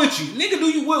wrong with you. Nigga, do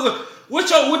you... What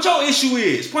your issue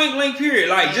is? Point blank period.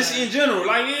 Like, just in general.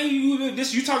 Like, man,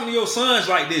 you talking to your sons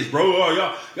like this, bro.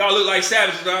 Oh, y'all look like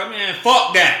savages. Like, man,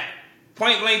 fuck that.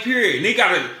 Point blank period.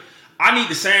 Nigga I need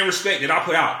the same respect that I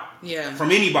put out. Yeah.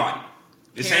 From anybody.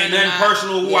 This ain't nothing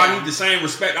personal. Yeah. I need the same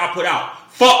respect I put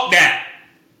out. Fuck that.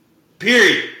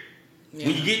 Period. Yeah.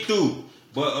 When you get through.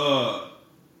 But,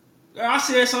 I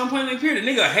said something point blank period. The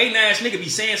nigga, a hating ass nigga be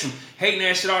saying some hating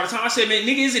ass shit all the time. I said, man,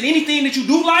 nigga, is it anything that you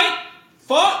do like?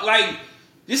 Fuck, like,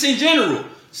 just in general.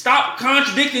 Stop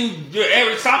contradicting,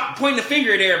 stop pointing the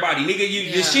finger at everybody,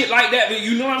 nigga. This shit like that,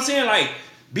 you know what I'm saying? Like,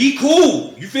 be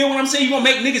cool. You feel what I'm saying? You gonna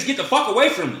make niggas get the fuck away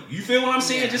from you. You feel what I'm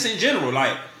saying? Just in general.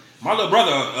 Like, my little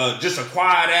brother, just a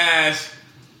quiet ass,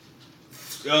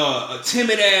 a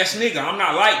timid ass nigga. I'm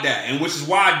not like that, and which is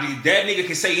why that nigga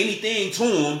can say anything to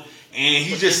him, and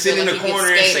he just sit in the corner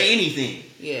and say anything.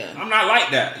 Yeah, I'm not like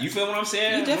that. You feel what I'm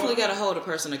saying? You definitely got to hold a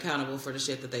person accountable for the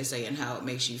shit that they say and how it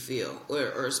makes you feel,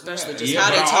 or especially just how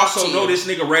they talk to you. I also know this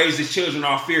nigga raised his children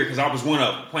off fear because I was one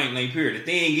of them. Point blank period. The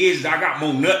thing is, I got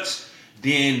more nuts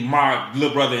than my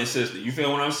little brother and sister. You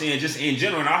feel what I'm saying? Just in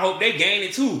general, and I hope they gain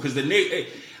it too. Because the nigga,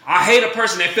 I hate a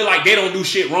person that feel like they don't do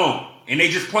shit wrong and they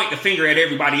just point the finger at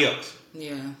everybody else.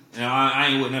 Yeah. And I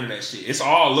ain't with none of that shit. It's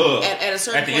all love. At a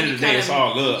certain point, the end of the day, it's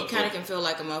all love. You kind of can feel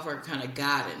like a motherfucker kind of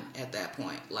godding at that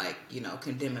point. Like,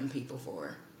 condemning people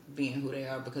for being who they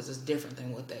are because it's different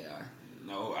than what they are.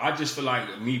 No, I just feel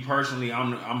like, me personally,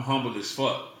 I'm humble as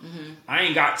fuck. Mm-hmm. I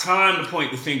ain't got time to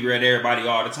point the finger at everybody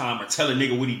all the time or tell a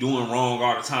nigga what he doing wrong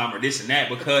all the time or this and that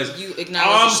because you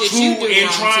acknowledge the shit you do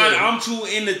wrong too. I'm too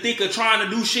in the thick of trying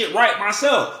to do shit right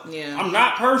myself. Yeah. I'm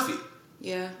not perfect.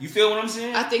 Yeah. You feel what I'm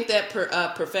saying? I think that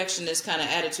perfectionist kind of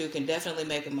attitude can definitely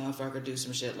make a motherfucker do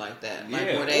some shit like that.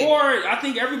 Like or I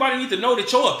think everybody needs to know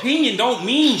that your opinion don't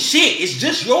mean shit. It's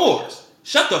just yours.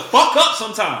 Shut the fuck up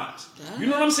sometimes. You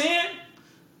know what I'm saying?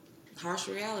 Harsh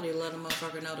reality, let a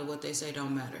motherfucker know that what they say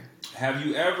don't matter. Have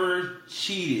you ever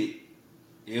cheated?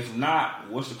 If not,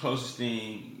 what's the closest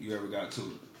thing you ever got to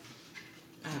it?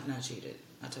 I have not cheated.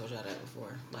 I told y'all that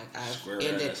before. Like,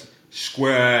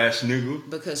 Square ass nigga.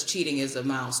 Because cheating is a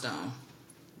milestone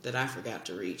that I forgot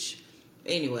to reach.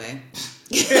 Anyway.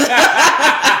 The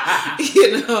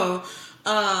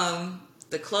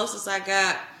closest I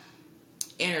got,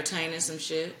 entertaining some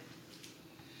shit.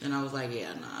 And I was like,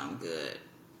 yeah, nah, I'm good.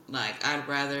 Like,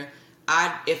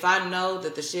 if I know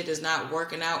that the shit is not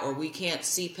working out or we can't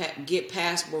get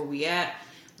past where we at,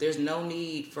 there's no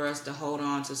need for us to hold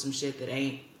on to some shit that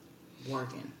ain't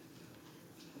working.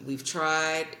 We've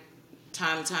tried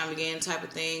time and time again type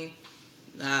of thing.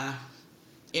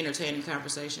 Entertaining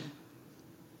conversation.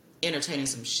 Entertaining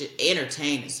some shit.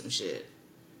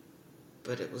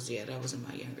 But it was, that was in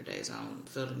my younger days. I don't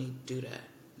feel the need to do that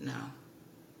now.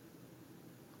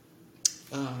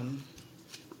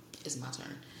 It's my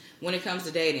turn. When it comes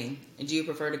to dating, do you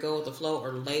prefer to go with the flow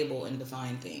or label and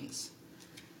define things?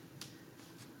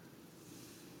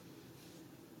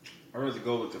 I'd rather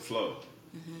go with the flow.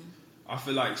 Mm-hmm. I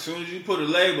feel like as soon as you put a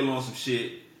label on some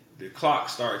shit, the clock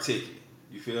start ticking.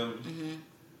 You feel me?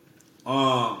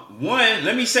 Mm-hmm. One,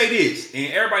 let me say this,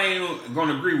 and everybody ain't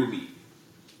gonna agree with me,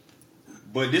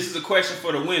 but this is a question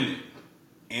for the women.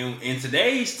 And in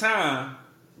today's time,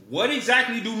 what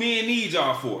exactly do men need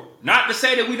y'all for? Not to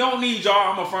say that we don't need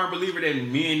y'all. I'm a firm believer that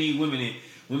men need women and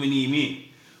women need men.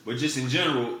 But just in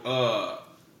general,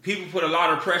 people put a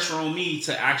lot of pressure on me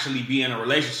to actually be in a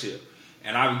relationship.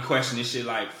 And I be questioning shit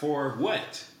like, for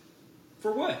what?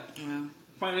 For what? Yeah.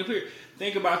 Finally, period.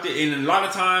 Think about that. And a lot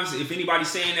of times, if anybody's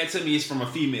saying that to me, it's from a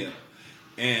female.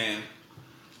 And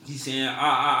he's saying,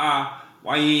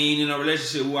 why you ain't in a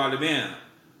relationship with Alabama?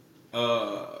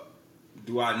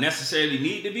 Do I necessarily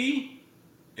need to be?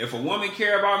 If a woman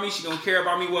care about me, she gonna care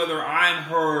about me whether I'm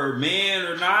her man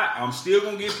or not. I'm still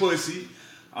gonna get pussy.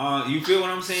 You feel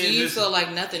what I'm saying? So you feel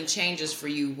like nothing changes for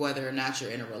you whether or not you're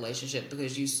in a relationship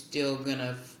because you still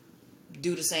gonna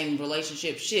do the same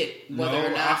relationship shit whether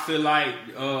or not. I feel like,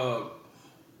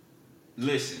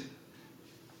 listen,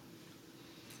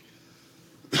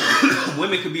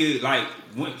 women could be like,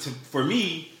 for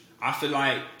me, I feel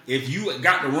like if you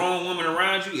got the wrong woman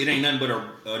around you, it ain't nothing but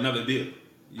another bill.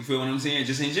 You feel what I'm saying?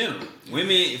 Just in general.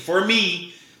 Women, for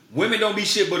me, women don't be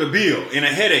shit but a bill and a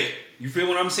headache. You feel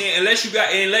what I'm saying? Unless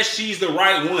she's the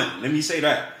right one. Let me say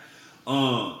that.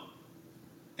 And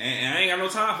I ain't got no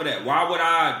time for that. Why would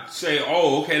I say,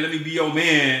 oh, okay, let me be your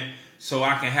man so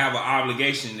I can have an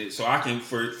obligation, so I can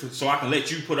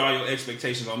let you put all your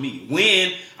expectations on me.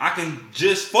 When I can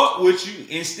just fuck with you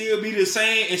and still be the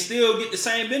same and still get the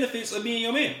same benefits of being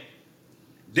your man.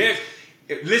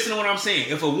 Listen to what I'm saying.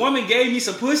 If a woman gave me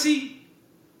some pussy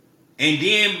and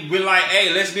then be like,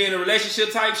 hey, let's be in a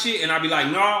relationship type shit, and I'd be like,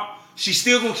 nah, she's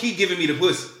still gonna keep giving me the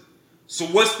pussy. So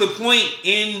what's the point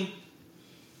in,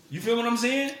 you feel what I'm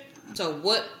saying? So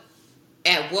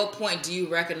at what point do you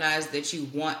recognize that you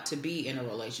want to be in a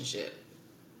relationship?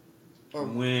 Or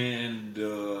when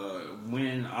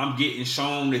I'm getting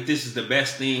shown that this is the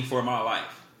best thing for my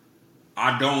life.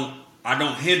 I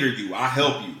don't hinder you. I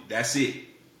help you. That's it.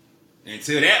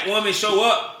 Until that woman show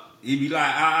up, you'd be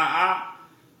like,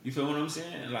 You feel what I'm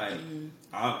saying? Like,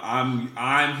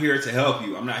 I'm here to help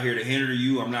you. I'm not here to hinder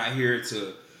you. I'm not here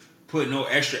to put no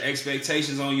extra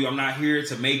expectations on you. I'm not here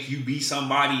to make you be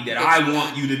somebody that I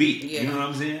want you to be. Yeah. You know what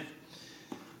I'm saying?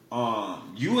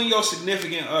 You and your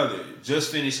significant other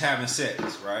just finished having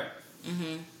sex, right?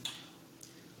 Mm-hmm.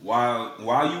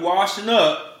 while you washing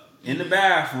up in the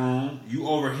bathroom, you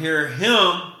overhear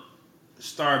him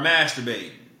start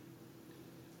masturbating.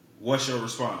 What's your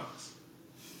response?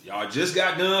 Y'all just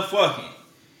got done fucking.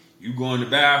 You go in the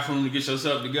bathroom to get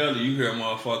yourself together, you hear a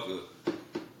motherfucker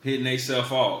hitting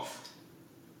theyself off.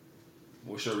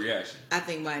 What's your reaction? I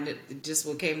think mine, just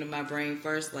what came to my brain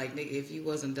first, like, nigga, if you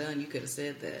wasn't done, you could have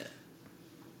said that.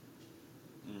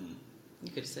 You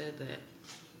could have said that.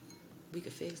 We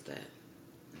could fix that.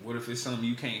 What if it's something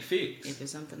you can't fix? If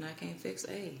it's something I can't fix,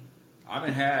 hey. I've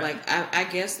been had... Like, I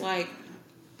guess, like,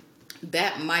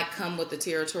 that might come with the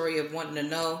territory of wanting to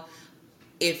know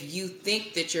if you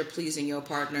think that you're pleasing your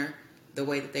partner the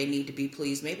way that they need to be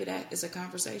pleased. Maybe that is a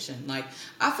conversation. Like,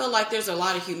 I feel like there's a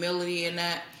lot of humility in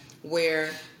that, where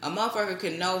a motherfucker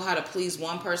can know how to please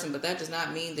one person, but that does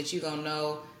not mean that you're gonna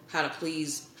know how to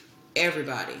please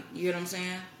everybody. You get what I'm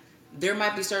saying? There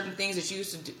might be certain things that you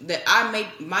used to do, that I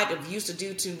might have used to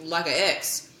do to like an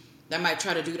ex, that I might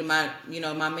try to do to my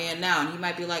man now, and he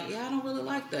might be like, yeah, I don't really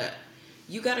like that.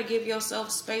 You got to give yourself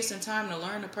space and time to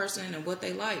learn a person and what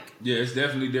they like. Yeah, it's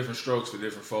definitely different strokes for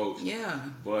different folks. Yeah.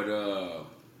 But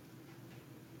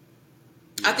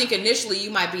I think initially you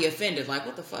might be offended, like,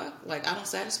 what the fuck? Like, I don't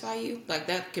satisfy you? Like,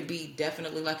 that could be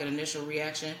definitely like an initial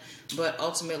reaction. But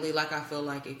ultimately, like, I feel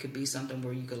like it could be something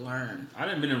where you could learn. I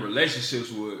done been in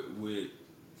relationships with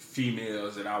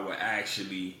females that I would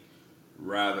actually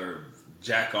rather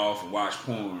jack off and watch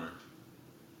porn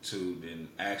to than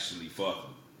actually fuck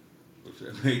them. If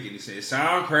that make any sense. It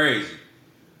sound crazy.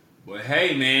 But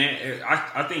hey, man,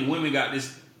 I think women got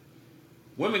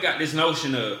this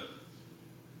notion of,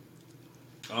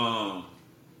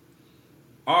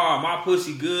 my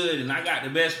pussy good and I got the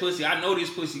best pussy. I know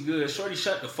this pussy good. Shorty,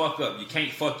 shut the fuck up. You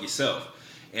can't fuck yourself.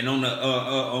 And on the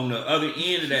other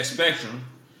end of that spectrum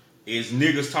is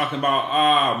niggas talking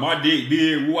about, my dick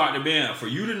big, woo out the band. For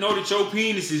you to know that your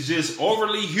penis is just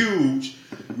overly huge,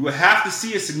 you would have to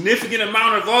see a significant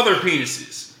amount of other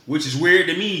penises, which is weird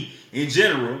to me in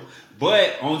general.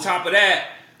 But on top of that,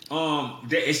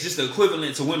 it's just the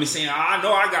equivalent to women saying, I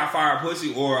know I got fire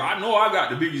pussy, or I know I got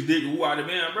the biggest dick, woo out the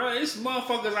band. Bro, it's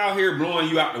motherfuckers out here blowing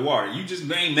you out the water. You just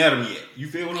ain't met them yet. You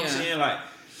feel what I'm saying? Like,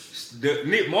 the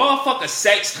motherfucker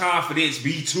sex confidence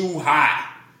be too high.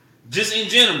 Just in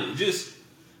general. Just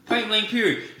point blank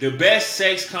period. The best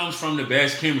sex comes from the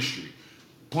best chemistry.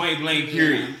 Point blank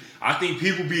period. Yeah. I think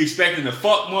people be expecting to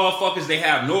fuck motherfuckers they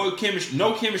have no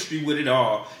chemistry with it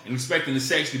all, and expecting the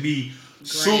sex to be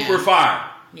super fire.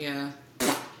 Yeah.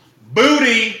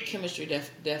 Booty. Chemistry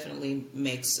definitely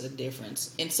makes a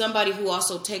difference. And somebody who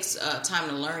also takes time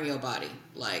to learn your body.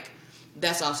 Like,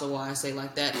 that's also why I say,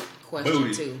 like, that question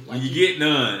Booty. too. Like, when you get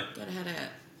done. Gotta have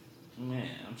that. Man,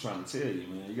 I'm trying to tell you,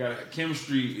 man.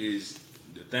 Chemistry is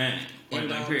the thing. And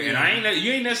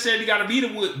you ain't necessarily got to be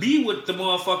with the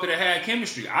motherfucker that had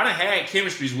chemistry. I done had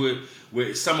chemistries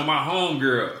with some of my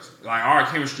homegirls. Like, our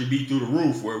chemistry be through the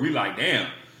roof, where we like, damn,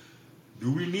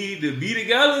 do we need to be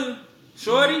together,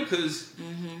 shorty? Because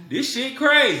this shit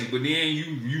crazy. But then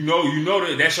you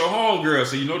know that's your homegirl,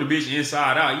 so you know the bitch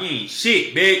inside out. You ain't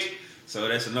shit, bitch. So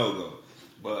that's a no-go.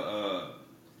 But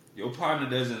your partner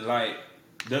doesn't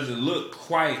look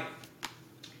quite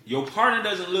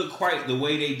the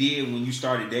way they did when you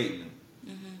started dating them.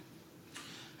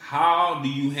 How do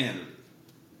you handle it?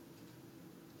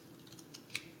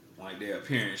 Like, their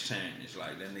appearance changed.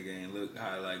 Like, that nigga ain't look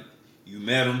how, like, you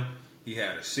met him, he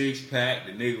had a 6-pack,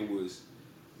 the nigga was,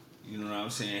 you know what I'm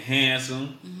saying,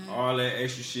 handsome, all that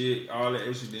extra shit, then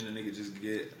the nigga just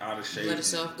get out of shape. Let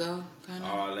himself go, kind of.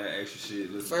 All that extra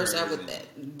shit. First,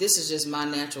 this is just my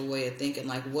natural way of thinking,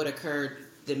 like, what occurred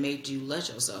that made you let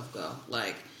yourself go?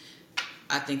 Like,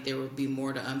 I think there would be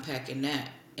more to unpack in that.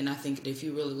 And I think that if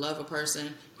you really love a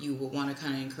person, you will want to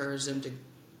kind of encourage them to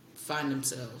find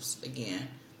themselves again.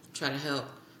 Try to help.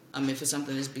 If it's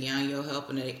something that's beyond your help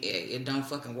and it don't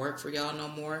fucking work for y'all no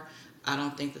more, I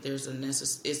don't think that there's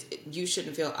you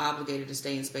shouldn't feel obligated to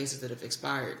stay in spaces that have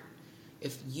expired.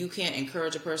 If you can't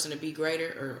encourage a person to be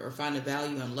greater or find a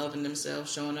value in loving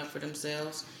themselves, showing up for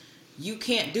themselves, you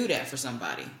can't do that for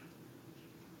somebody.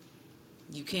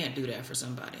 You can't do that for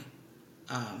somebody.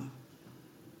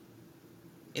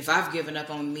 If I've given up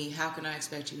on me, how can I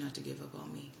expect you not to give up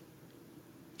on me?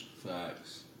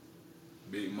 Facts.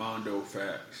 Big Mondo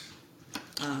facts.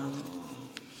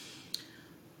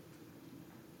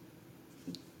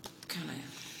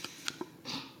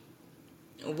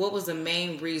 What was the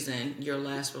main reason your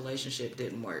last relationship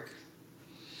didn't work?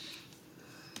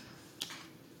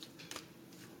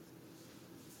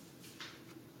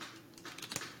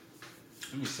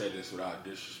 Let me say this without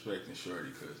disrespecting Shorty,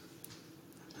 because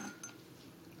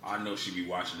I know she be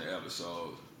watching the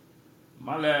episode.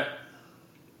 My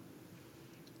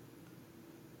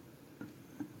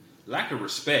lack of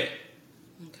respect.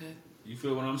 Okay. You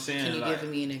feel what I'm saying? Can you give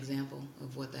me an example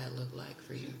of what that looked like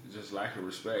for you? Just lack of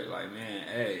respect. Like, man,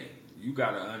 hey, you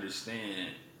gotta understand.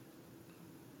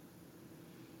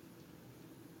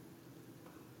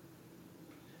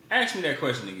 Ask me that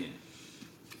question again.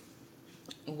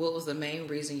 What was the main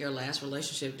reason your last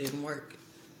relationship didn't work?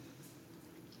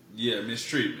 Yeah,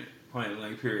 mistreatment. Point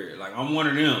blank, period. Like, I'm one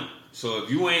of them. So if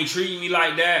you ain't treating me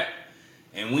like that,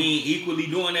 and we ain't equally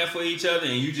doing that for each other,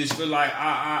 and you just feel like,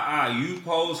 you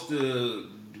supposed to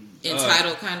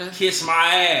entitled, kind of kiss my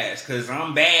ass because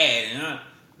I'm bad, and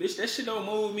bitch, that shit don't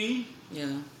move me.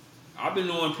 Yeah, I've been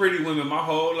knowing pretty women my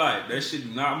whole life. That shit do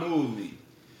not move me,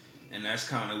 and that's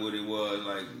kind of what it was.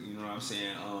 Like, you know what I'm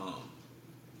saying?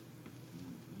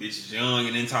 Bitch is young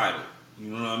and entitled. You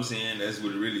know what I'm saying? That's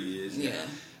what it really is. Yeah.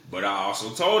 But I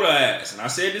also told her ass, and I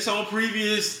said this on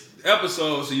previous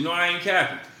episodes, so you know I ain't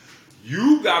capping.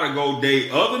 You gotta go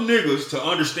date other niggas to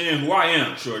understand who I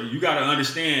am, shorty. You gotta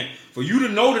understand. For you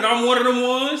to know that I'm one of them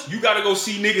ones, you gotta go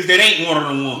see niggas that ain't one of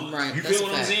them ones. Right. You feel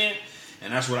what I'm saying?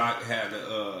 And that's what I had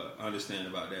to understand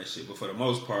about that shit. But for the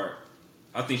most part,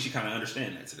 I think she kind of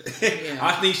understand that today. Yeah.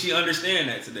 I think she understand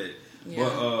that today. Yeah.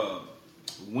 But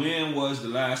when was the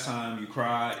last time you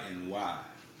cried and why?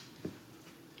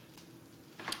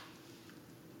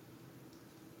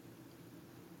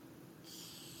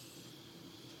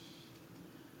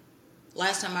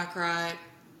 Last time I cried,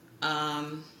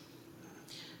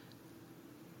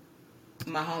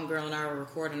 my homegirl and I were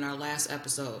recording our last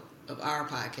episode of our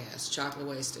podcast, Chocolate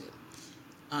Wasted.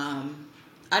 I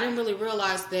didn't really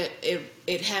realize that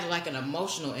it had like an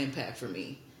emotional impact for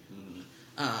me.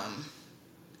 Mm-hmm.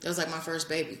 That was like my first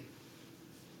baby.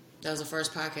 That was the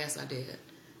first podcast I did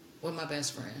with my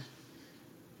best friend.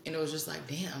 And it was just like,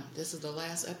 damn, this is the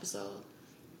last episode.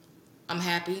 I'm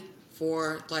happy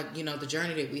for, like, you know, the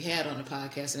journey that we had on the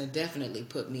podcast, and it definitely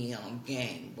put me on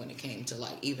game when it came to,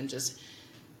 like, even just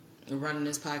running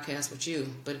this podcast with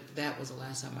you. But that was the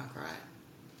last time I cried.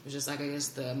 It was just like, I guess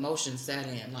the emotion set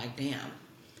in, like, damn,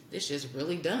 this shit's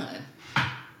really done.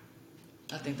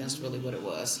 I think that's really what it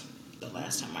was the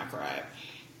last time I cried.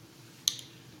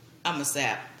 I'm a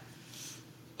sap.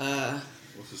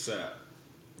 What's a sap?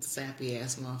 Sappy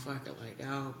ass motherfucker. Like,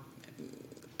 I'll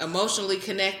emotionally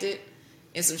connected.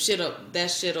 And some that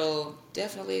shit'll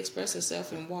definitely express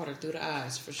itself in water through the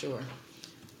eyes, for sure.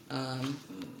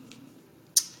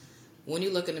 When you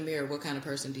look in the mirror, what kind of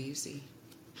person do you see?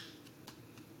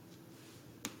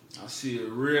 I see a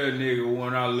real nigga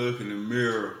when I look in the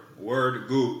mirror. Word to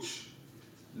gooch.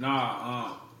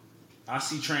 I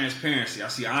see transparency. I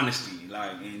see honesty.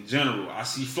 Like, in general, I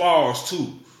see flaws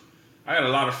too. I got a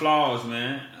lot of flaws,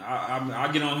 man. I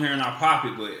get on here and I pop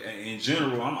it, but in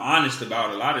general, I'm honest about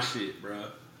a lot of shit, bro.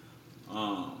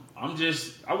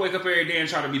 I wake up every day and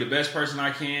try to be the best person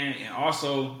I can, and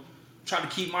also try to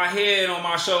keep my head on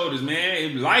my shoulders,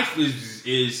 man. Life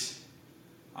is.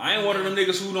 I ain't one of them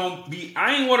niggas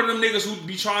who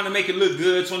be trying to make it look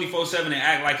good 24/7 and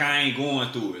act like I ain't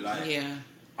going through it. Like, yeah.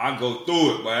 I go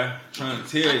through it, boy. Trying to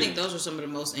tell you. I think those are some of the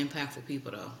most impactful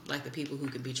people, though. Like the people who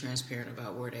can be transparent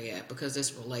about where they at, because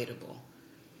it's relatable.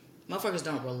 Motherfuckers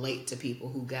don't relate to people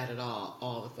who got it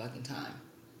all the fucking time.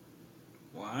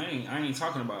 Well, I ain't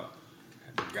talking about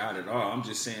got it all. I'm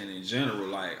just saying in general,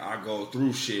 like, I go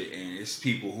through shit and it's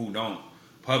people who don't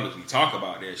publicly talk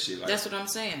about that shit. Like, that's what I'm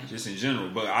saying. Just in general.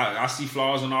 But I see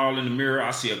flaws and all in the mirror.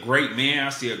 I see a great man. I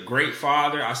see a great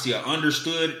father. I see a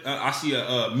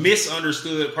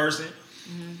misunderstood person.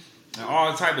 Mm-hmm. And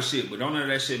all type of shit. But don't none of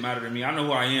that shit matter to me. I know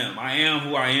who I am. I am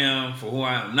who I am. For who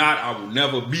I am not, I will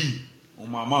never be on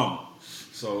my mama.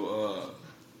 So,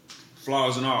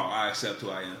 flaws and all, I accept who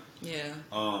I am. Yeah.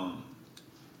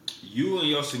 You and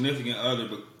your significant other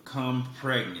become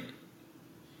pregnant.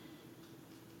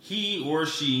 He or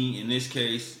she, in this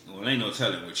case, well, ain't no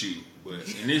telling with you, but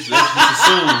in this,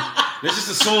 let's just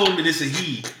assume that it's a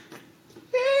he.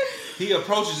 He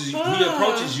approaches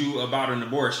you about an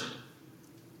abortion.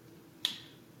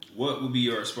 What would be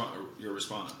your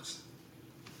response?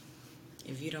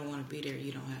 If you don't want to be there,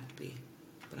 you don't have to be.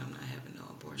 But I'm not having no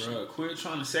abortion. Bruh, quit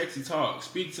trying to sexy talk.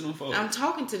 Speak to them folks. I'm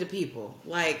talking to the people.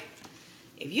 Like,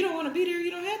 if you don't want to be there,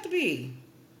 you don't have to be.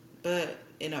 But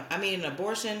an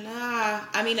abortion, nah.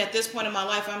 I mean, at this point in my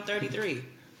life, I'm 33.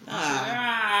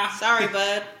 Nah. Sorry,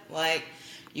 bud. Like,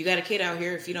 you got a kid out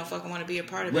here. If you don't fucking want to be a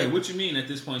part of it. Wait, what you mean at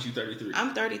this point you 33?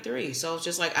 I'm 33. So it's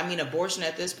just like, abortion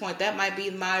at this point, that might be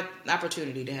my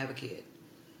opportunity to have a kid.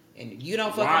 And if you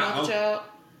don't fucking want the child,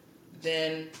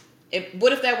 then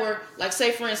What if that were, like,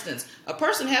 say, for instance, a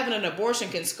person having an abortion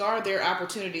can scar their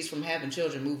opportunities from having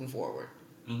children moving forward.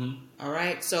 All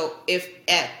right? So if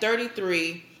at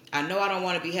 33, I know I don't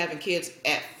want to be having kids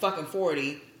at fucking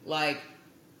 40, like...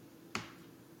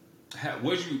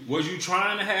 Was you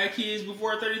trying to have kids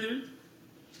before 33?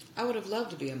 I would have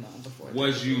loved to be a mom before.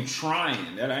 Was you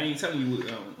trying? That I ain't telling you.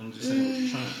 I'm just saying, was you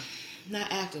trying?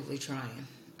 Not actively trying.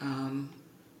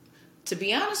 To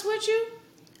be honest with you,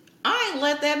 I ain't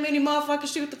let that many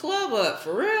motherfuckers shoot the club up,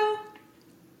 for real.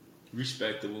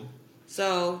 Respectable.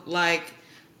 So, like,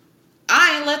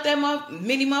 I ain't let that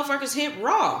many motherfuckers hit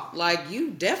raw. Like,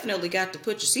 you definitely got to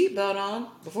put your seatbelt on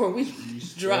before we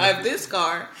drive this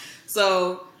car.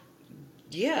 So,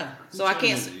 yeah. So I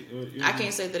can't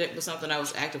say that it was something I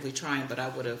was actively trying, but I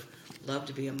would have loved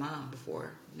to be a mom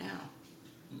before now.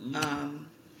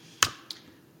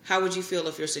 How would you feel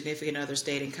if your significant other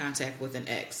stayed in contact with an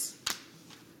ex?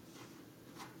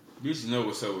 Bitches know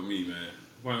what's up with me, man.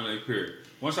 Point blank period.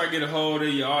 Once I get a hold of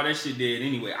you, all that shit dead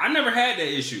anyway. I never had that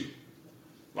issue.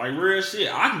 Like, real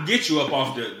shit. I can get you up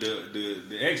off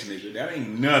the ex nigga. That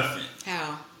ain't nothing.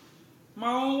 How?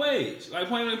 My own ways. Like,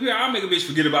 point blank period, I'll make a bitch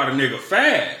forget about a nigga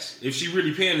fast if she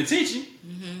really paying attention.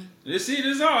 That's it.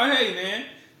 That's all. Hey, man.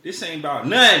 This ain't about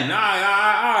nothing.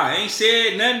 Ain't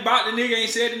said nothing about the nigga. Ain't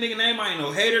said the nigga name. I ain't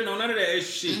no hater. No none of that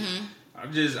extra shit.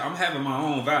 I'm having my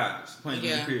own vibes. Point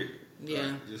blank period. Yeah.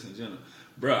 Like, just in general.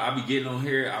 Bro, I be getting on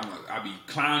here. I be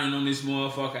clowning on this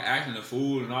motherfucker, acting a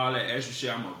fool and all that extra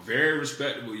shit. I'm a very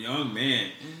respectable young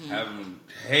man. Having,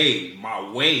 hey,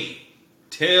 my way.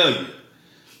 Tell you.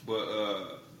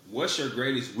 But what's your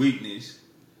greatest weakness,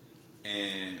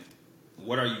 and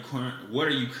what are you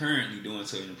currently doing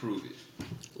to improve it?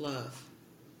 Love.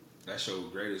 That's your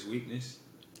greatest weakness?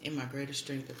 And my greatest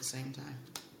strength at the same time.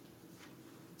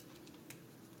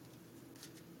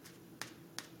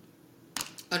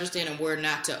 Understanding where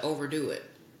not to overdo it.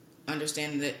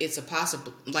 Understanding that it's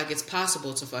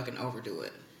possible to fucking overdo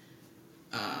it.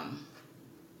 I'm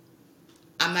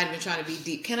not even trying to be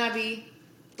deep. Can I be?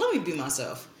 Let me be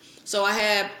myself. So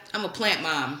I'm a plant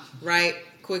mom, right?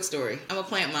 Quick story. I'm a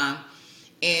plant mom.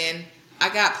 And I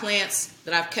got plants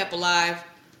that I've kept alive.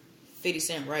 50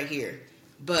 Cent right here.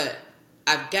 But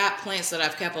I've got plants that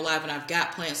I've kept alive, and I've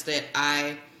got plants that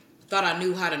I thought I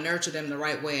knew how to nurture them the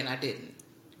right way, and I didn't.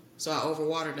 So I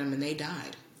overwatered them and they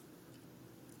died.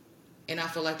 And I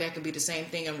feel like that can be the same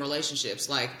thing in relationships.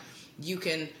 Like, you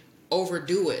can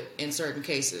overdo it in certain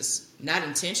cases. Not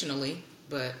intentionally,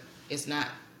 but it's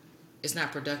not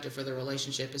productive for the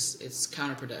relationship. It's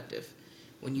counterproductive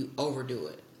when you overdo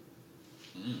it.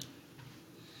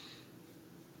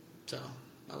 So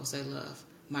I would say love.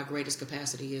 My greatest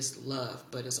capacity is love,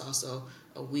 but it's also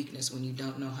a weakness when you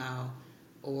don't know how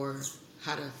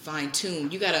to fine tune.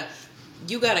 You gotta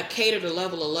cater the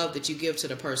level of love that you give to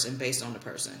the person based on the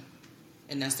person.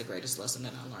 And that's the greatest lesson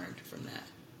that I learned from that.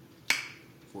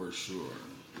 For sure.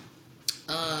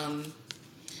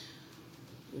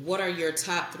 What are your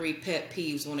top 3 pet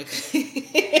peeves when it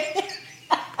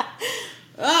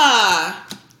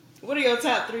what are your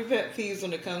top 3 pet peeves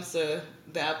when it comes to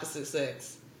the opposite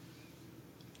sex?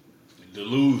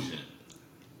 Delusion.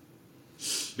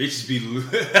 Bitches be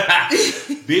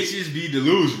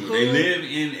delusional. They live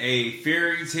in a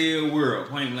fairy tale world.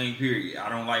 Point blank period. I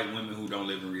don't like women who don't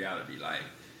live in reality. Like,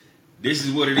 this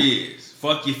is what it is.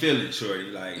 Fuck your feelings,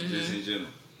 shorty. Like, just in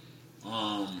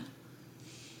general.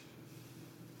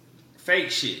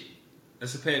 Fake shit.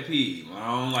 That's a pet peeve. I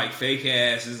don't like fake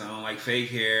asses. I don't like fake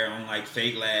hair. I don't like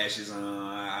fake lashes.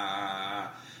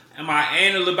 Am I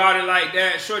anal about it like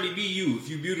that? Shorty, be you. If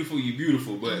you beautiful, you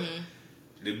beautiful. But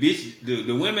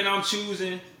the women I'm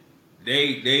choosing,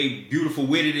 they beautiful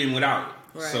with it and without it.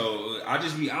 Right. So I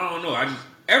don't know.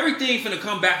 Everything finna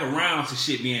come back around to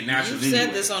shit being natural. You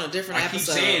said this on a different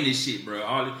episode. I keep saying this shit,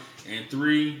 bro. And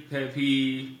 3, pet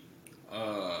peeve,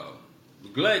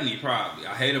 gluttony probably.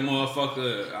 I hate a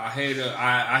motherfucker. I hate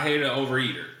a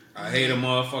overeater. I hate a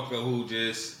motherfucker who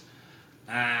just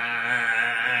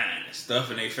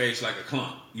stuff in their face like a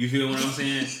clump. You feel what I'm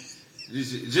saying?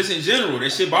 just in general,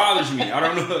 that shit bothers me. I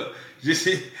don't know.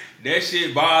 That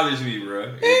shit bothers me,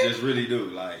 bro. It just really do.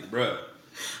 Like, bro.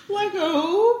 Like a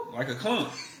who? Like a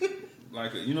clump.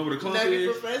 Like you know what a clump Nugget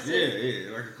is? Professor?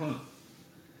 Yeah, like a clump.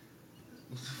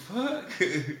 What the fuck?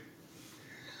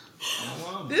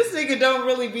 This nigga don't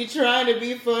really be trying to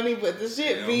be funny, but the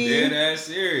shit be dead ass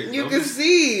serious. You can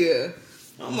see.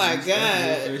 Oh my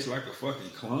god. It's like a fucking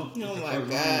clump. Oh my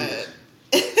god.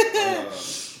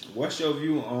 What's your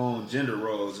view on gender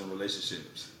roles in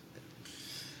relationships?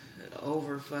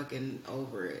 Over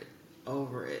it.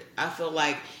 I feel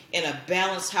like in a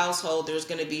balanced household, there's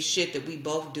going to be shit that we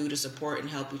both do to support and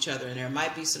help each other. And there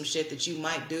might be some shit that you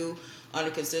might do on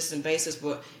a consistent basis,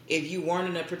 but if you weren't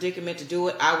in a predicament to do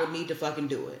it, I would need to fucking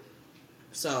do it.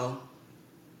 So,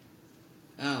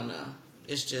 I don't know.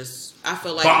 It's just, I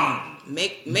feel like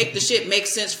make the shit make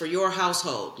sense for your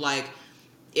household. Like,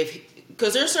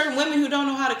 because there's certain women who don't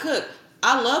know how to cook.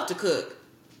 I love to cook.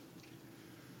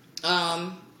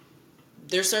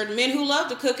 There's certain men who love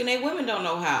to cook and they women don't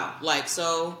know how. Like,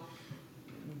 so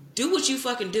do what you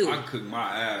fucking do. I cook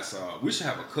my ass off. We should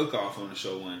have a cook-off on the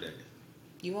show one day.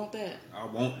 You want that? I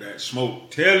want that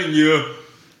smoke. Telling you,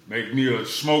 make me a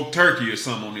smoked turkey or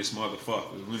something on this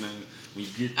motherfucker. When you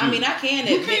get through. I mean, I can.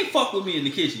 You can't fuck with me in the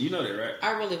kitchen. You know that, right?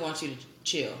 I really want you to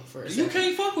chill for a second. You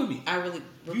can't fuck with me. I really.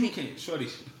 You can't. Shorty,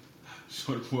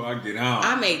 boy, I get on.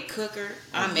 I made cooker.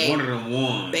 I made one of them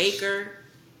ones. Baker.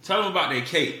 Tell them about that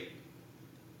cake.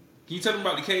 Can you tell them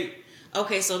about the cake?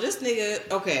 Okay, so this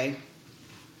nigga. Okay.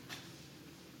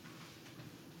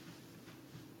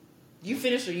 You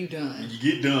finished or you done? When you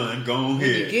get done, go ahead. When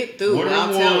you get through, one of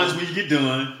them ones when you get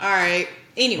done. All right.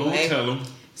 Anyway. Don't tell them.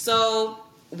 So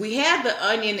we had the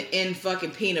onion and fucking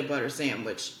peanut butter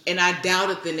sandwich, and I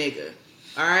doubted the nigga.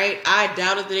 All right, I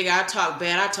doubted the nigga. I talk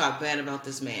bad about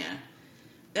this man.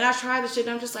 Then I tried the shit,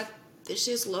 and I'm just like, this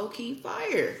shit's low key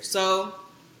fire. So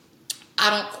I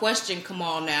don't question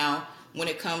Kamal now when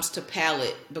it comes to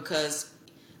palate, because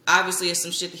obviously it's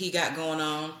some shit that he got going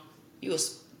on. You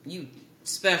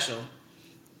special.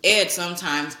 Ed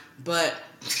sometimes, but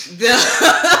the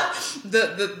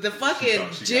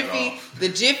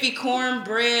fucking Jiffy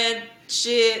cornbread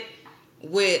shit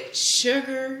with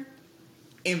sugar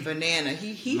and banana.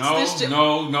 He heats this shit.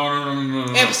 No.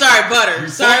 I'm sorry, butter.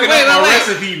 Sorry, wait.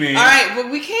 Recipe, man. All right,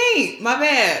 but we can't. My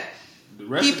bad.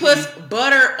 He puts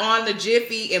butter on the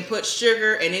Jiffy and puts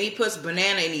sugar, and then he puts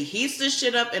banana, and he heats this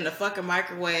shit up in the fucking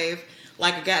microwave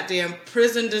like a goddamn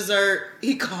prison dessert.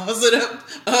 He calls it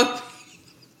up.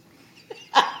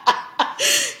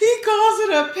 He calls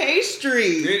it a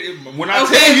pastry. When I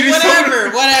tell you this,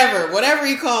 whatever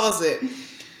he calls it. I'm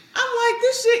like,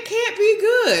 this shit can't be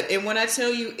good. And when I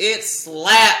tell you, it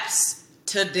slaps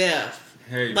to death.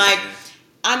 Hey, like, man.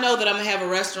 I know that I'm going to have a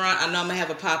restaurant. I know I'm going to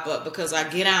have a pop-up because I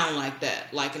get on like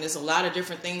that. Like, and there's a lot of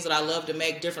different things that I love to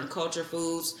make, different culture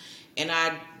foods. And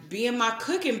I be in my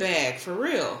cooking bag, for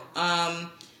real.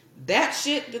 That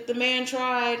shit that the man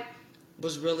tried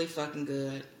was really fucking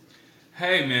good.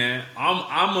 Hey, man,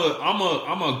 I'm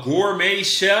a gourmet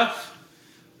chef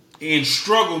in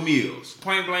struggle meals,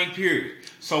 point blank period.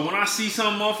 So when I see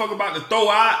some motherfucker about to throw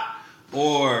out,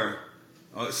 or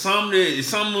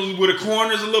something with the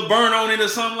corners a little burn on it or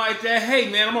something like that, hey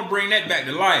man, I'm gonna bring that back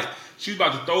to life. She was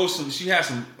about to throw some. She had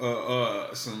some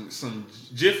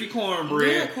Jiffy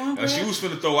cornbread. She was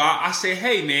finna throw out. I said,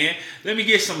 hey man, let me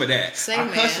get some of that.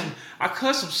 I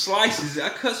cut some slices. I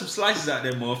cut some slices out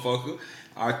that motherfucker.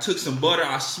 I took some butter,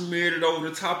 I smeared it over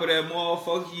the top of that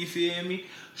motherfucker, you feel me?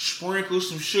 Sprinkled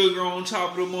some sugar on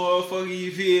top of the motherfucker,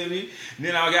 you feel me? And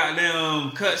then I got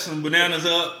them, cut some bananas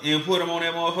up and put them on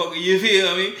that motherfucker, you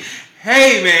feel me?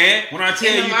 Hey man, when I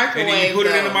tell you, and then you put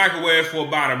it in the microwave for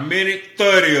about a minute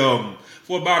 30 of them.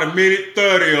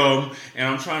 And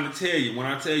I'm trying to tell you, when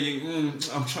I tell you,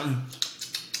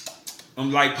 I'm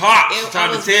like Pops,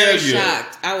 trying to tell you.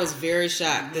 I was very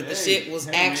shocked that the shit was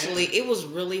it was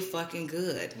really fucking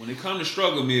good. When it comes to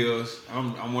struggle meals,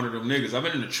 I'm one of them niggas. I've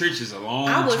been in the trenches a long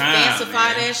time. I would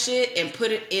fancify that shit and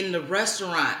put it in the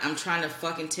restaurant. I'm trying to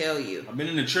fucking tell you. I've been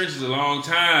in the trenches a long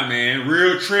time, man.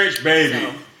 Real trench,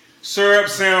 baby. Syrup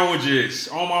sandwiches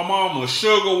on my mama,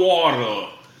 sugar water.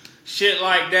 Shit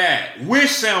like that.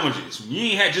 Wish sandwiches. You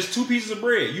ain't had just 2 pieces of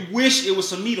bread. You wish it was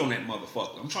some meat on that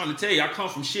motherfucker. I'm trying to tell you, I come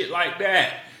from shit like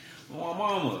that. Oh, my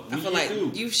mama. I feel like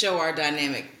you show our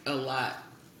dynamic a lot.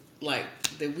 Like,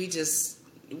 that we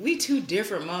two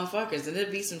different motherfuckers. And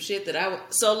there'd be some shit that I would...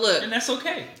 So, look. And that's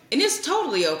okay. And it's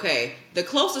totally okay. The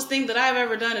closest thing that I've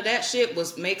ever done to that shit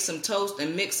was make some toast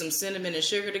and mix some cinnamon and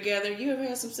sugar together. You ever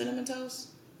had some cinnamon toast?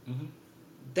 Mm-hmm.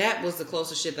 That was the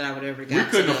closest shit that I would ever get. We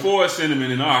couldn't afford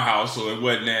cinnamon in our house, so it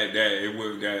wasn't that. It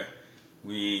wasn't that.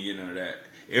 We ain't get none of that.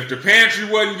 If the pantry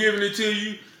wasn't giving it to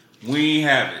you, we ain't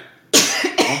have it.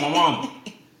 On my mama.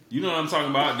 You know what I'm talking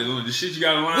about? The shit you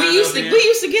got to line we used to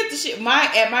get the shit.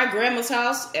 At my grandma's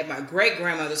house, at my great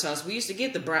grandmother's house, we used to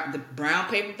get the brown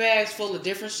paper bags full of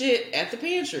different shit at the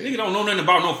pantry. Nigga don't know nothing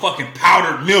about no fucking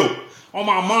powdered milk. On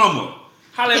my mama.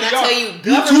 How Can I tell you,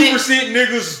 you 2%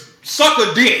 niggas suck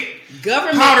a dick.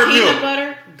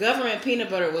 Government peanut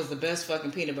butter was the best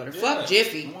fucking peanut butter. Yeah. Fuck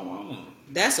Jiffy.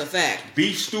 That's a fact.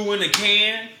 Beef stew in a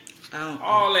can.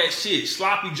 All that shit.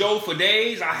 Sloppy Joe for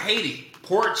days. I hate it.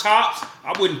 pork chops,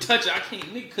 I wouldn't touch it. I can't.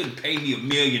 Nigga couldn't pay me $1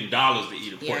 million to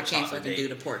eat a pork chop. Yeah, I can't fucking do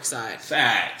the pork side.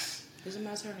 Facts. Is it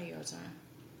my turn or your turn?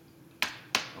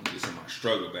 I'm just in my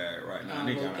struggle bag right now.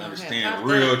 They gotta understand ahead.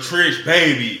 real Trish,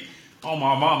 baby. On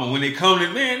my mama, when they come to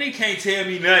man, they can't tell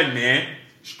me nothing, man.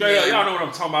 Straight up, y'all know what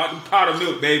I'm talking about. Them powder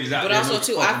milk babies out but there. But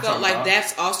also, too, I felt like about.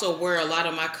 That's also where a lot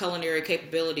of my culinary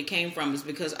capability came from, is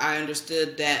because I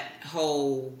understood that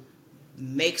whole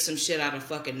make some shit out of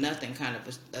fucking nothing kind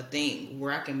of a thing,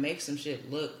 where I can make some shit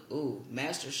look, ooh,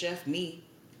 Master Chef me.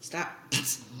 Stop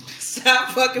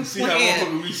fucking See playing. how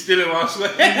motherfuckers be stealing my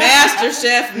sweat? Master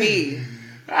Chef me.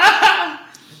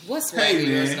 What swag Hey,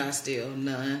 yours did I steal?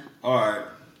 None. All right.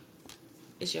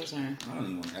 It's your turn. I don't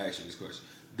even want to ask you this question.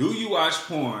 Do you watch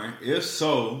porn? If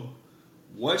so,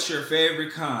 what's your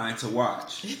favorite kind to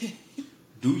watch?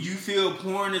 Do you feel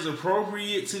porn is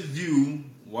appropriate to view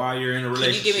while you're in a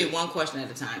relationship? Can you give me one question at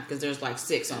a time? Because there's like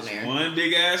 6 on there. One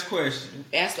big ass question.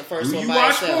 Ask the first Do one you by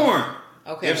watch itself. porn?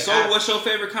 Okay. If so, what's your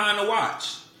favorite kind to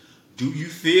watch? Do you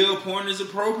feel porn is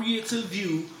appropriate to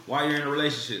view while you're in a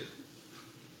relationship?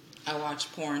 I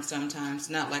watch porn sometimes,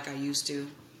 not like I used to.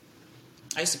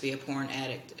 I used to be a porn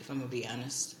addict, if I'm going to be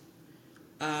honest.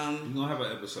 We're going to have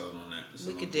an episode on that.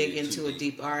 We could dig into it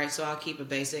deep. All right, so I'll keep it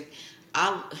basic.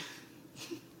 I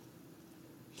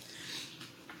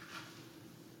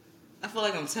feel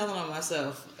like I'm telling on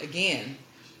myself again.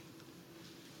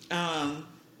 I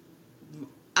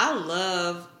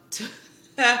love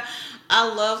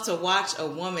to watch a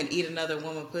woman eat another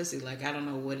woman pussy. Like, I don't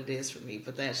know what it is for me,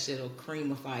 but that shit'll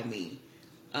creamify me.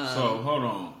 So hold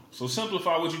on. So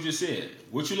simplify what you just said.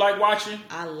 What you like watching?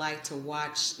 I like to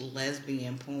watch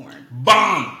lesbian porn.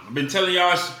 Bang! I've been telling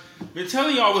y'all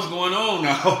what's going on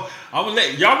now. I'm gonna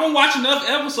let y'all gonna watch enough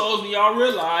episodes and y'all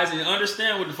realize and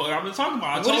understand what the fuck I've been talking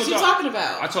about. What is she talking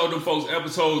about? I told them folks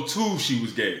episode 2 she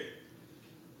was gay.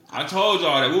 I told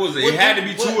y'all that. What was it? It had to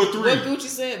be 2 or 3. What Gucci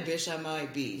said, bitch, I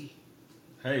might be.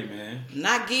 Hey man.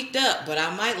 Not geeked up, but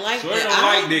I might like so that. So they don't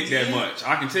like dick that much.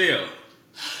 I can tell.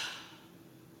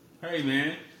 Hey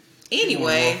man.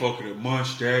 Anyway. You want a motherfucker to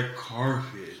munch that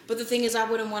carpet. But the thing is, I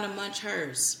wouldn't want to munch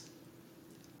hers.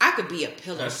 I could be a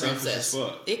pillow princess. As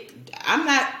fuck. I'm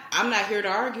not here to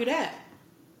argue that.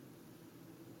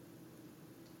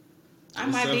 I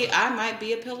might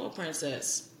be a pillow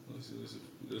princess.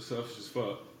 It's selfish as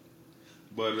fuck.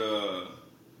 But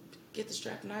get the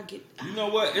strap and I get. You know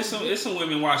what? It's some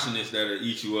women watching this that'll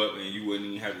eat you up and you wouldn't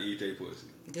even have to eat their pussy.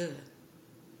 Good.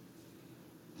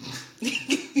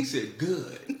 He said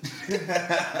good.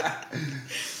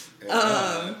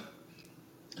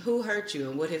 Who hurt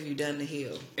you and what have you done to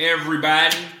heal?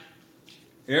 Everybody.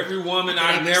 Every woman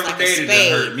I've never dated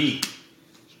that hurt me.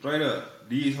 Straight up.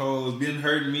 These hoes been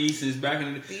hurting me since back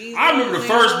in the... I remember the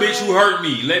first bitch who hurt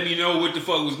me. Let me know what the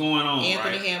fuck was going on.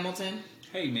 Anthony right? Hamilton.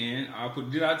 Hey man, I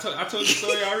told the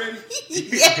story already?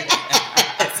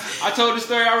 Yes. I told the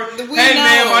story already.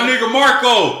 Man, my nigga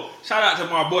Marco. Shout out to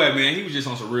my boy, man. He was just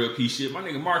on some real P shit. My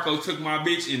nigga Marco took my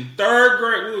bitch in 3rd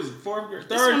grade. What was it? 4th grade?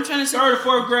 3rd or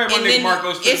 4th grade. My nigga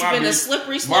Marco took my bitch. It's been a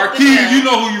slippery slope. Marquita, you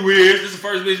know who you is. This is the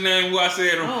first bitch name who I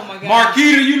said. Oh my god.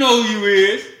 Marquita, you know who you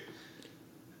is.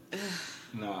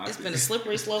 No, it's been a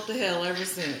slippery slope to hell ever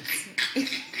since.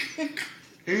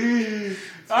 It's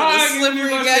a slippery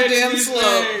goddamn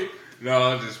slope. No,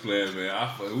 I'm just playing, man.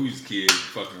 We was kids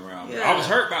fucking around. Yeah. I was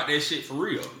hurt about that shit for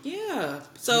real. Yeah.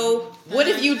 So, what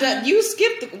have you done? You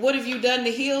skipped the what have you done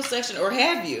the heal section, or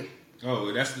have you?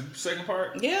 Oh, that's the second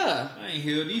part? Yeah. I ain't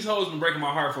healed. These hoes been breaking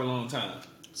my heart for a long time.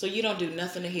 So you don't do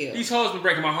nothing to heal? These hoes been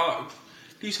breaking my heart.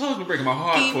 These hoes been breaking my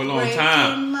heart for a long breaking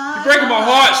time. You breaking my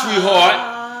heart,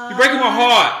 sweetheart. You breaking my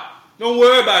heart. Don't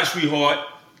worry about it, sweetheart.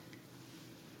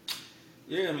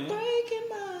 Yeah, man. Breaking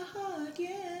my heart,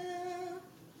 yeah.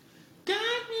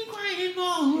 Got me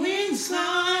grateful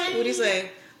inside. What'd he say?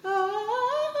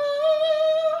 Oh,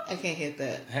 I can't hit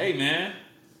that. Hey, man.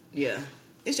 Yeah.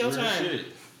 It's your turn. Shit.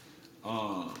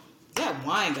 That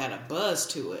wine got a buzz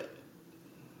to it.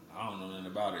 I don't know nothing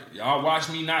about it. Y'all watch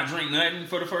me not drink nothing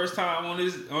for the first time on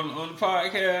the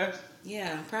podcast.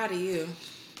 Yeah, I'm proud of you.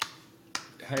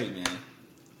 Hey, man.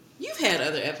 You've had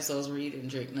other episodes where you didn't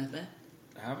drink nothing.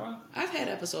 Have I? I've had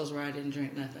episodes where I didn't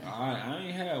drink nothing. I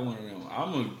ain't had one of them.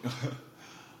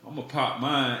 I'm a pop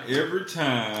mine every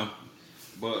time.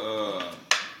 But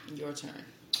your turn.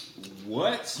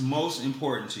 What's most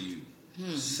important to you?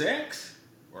 Sex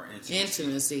or intimacy?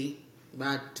 Intimacy.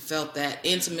 I felt that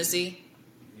intimacy.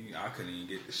 I couldn't even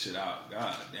get the shit out.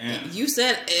 God damn. You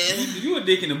said you a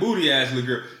dick in the booty ass little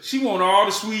girl. She want all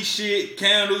the sweet shit,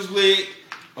 candles lit.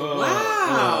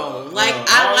 Wow.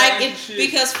 I like it shit.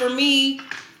 Because for me,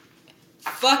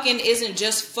 fucking isn't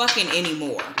just fucking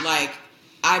anymore. Like,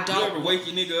 I don't. You ever wake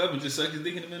your nigga up and just suck his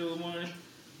dick in the middle of the morning?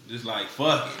 Just like,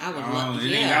 fuck it. I would love,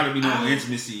 it ain't gotta be no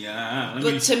intimacy.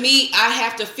 But to me, I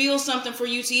have to feel something for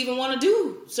you to even want to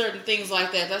do certain things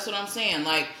like that. That's what I'm saying.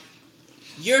 Like,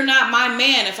 you're not my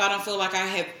man if I don't feel like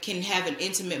I can have an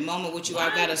intimate moment with you.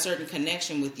 I've got a certain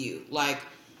connection with you. Like,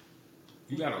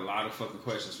 you got a lot of fucking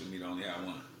questions for me to only have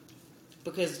one.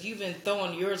 Because you've been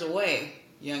throwing yours away,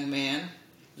 young man.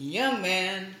 Young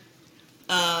man.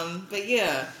 But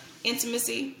yeah,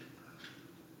 intimacy.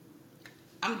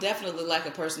 I'm definitely like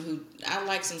a person who, I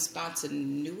like some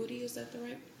spontaneity. Is that the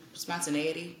right?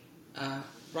 Spontaneity.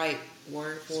 Right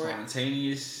word for it.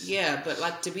 Spontaneous. Yeah, but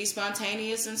like to be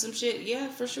spontaneous and some shit, yeah,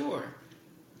 for sure.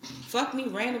 Fuck me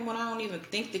random when I don't even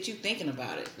think that you thinking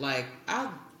about it. Like,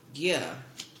 yeah.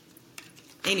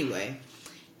 Anyway,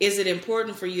 is it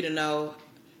important for you to know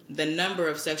the number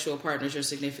of sexual partners your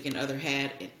significant other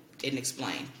had and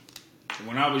explain?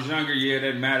 When I was younger, yeah,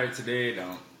 that mattered. Today, it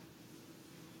don't.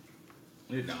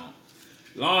 It don't.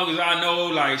 As long as I know,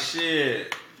 like,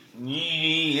 shit,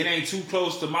 it ain't too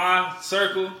close to my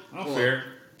circle, I'm fair.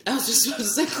 I was just about to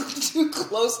say, too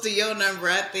close to your number.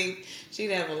 I think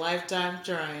she'd have a lifetime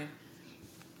trying.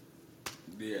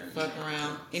 Yeah. Fuck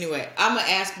around. Anyway, I'm going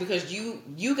to ask because you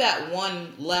got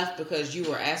one left because you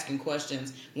were asking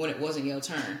questions when it wasn't your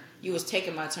turn. You was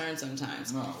taking my turn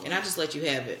sometimes. No, and I just let you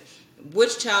have it.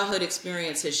 Which childhood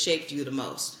experience has shaped you the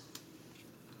most?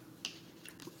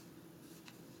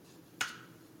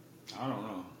 I don't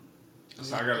know.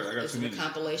 I got too many. A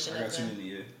compilation I got of too them? many,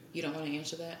 yeah. You don't want to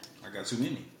answer that? I got too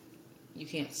many. You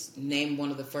can't name one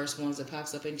of the first ones that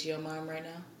pops up into your mind right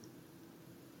now?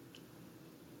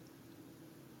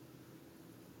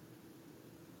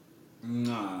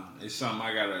 Nah, it's something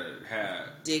I gotta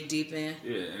have. Dig deep in?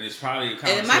 Yeah, and it's probably a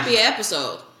conversation. And it might be an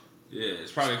episode. Yeah,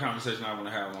 it's probably a conversation I want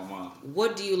to have with my mom.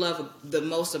 What do you love the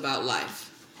most about life?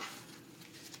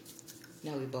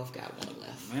 Now we both got one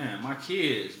left. Man, my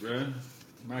kids, bro.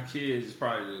 My kids is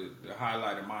probably the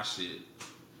highlight of my shit.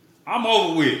 I'm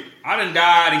over with. I done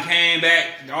died and came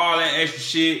back, all that extra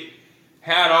shit.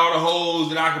 Had all the hoes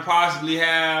that I could possibly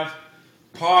have.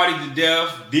 Partied to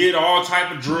death. Did all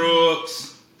type of drugs.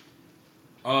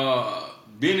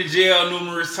 Been to jail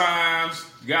numerous times.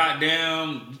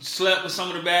 Goddamn. Slept with some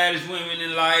of the baddest women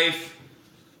in life.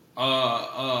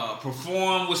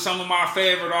 Performed with some of my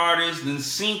favorite artists. Then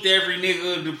synced every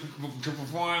nigga to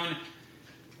perform.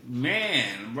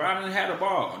 Man, bro, I done had a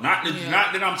ball. Not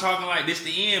that I'm talking like this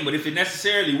the end, but if it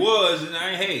necessarily was,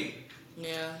 then hey.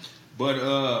 Yeah. But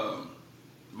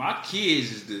my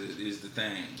kids is the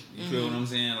thing. You feel what I'm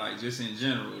saying? Like just in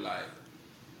general, like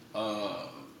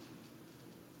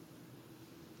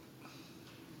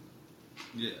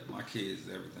yeah, my kids is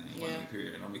everything. Yeah.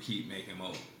 Period. I'm gonna keep making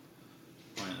more.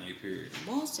 Period.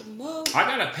 Want some more? I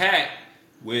got a pact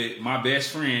with my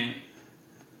best friend.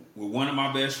 With one of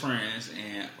my best friends,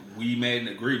 and we made an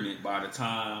agreement by the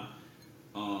time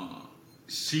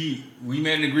she's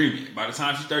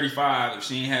 35, if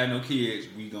she ain't had no kids,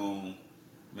 we gonna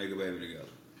make a baby together.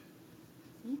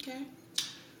 Okay.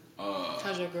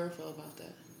 How's your girl feel about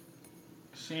that?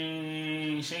 She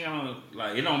ain't gonna,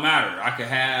 like, it don't matter. I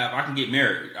can get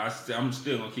married. I'm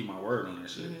still gonna keep my word on that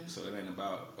shit. Mm-hmm. So it ain't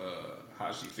about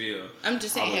how she feel. I'm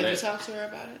just saying, have you talked to her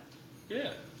about it?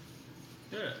 Yeah.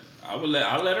 Yeah. I'll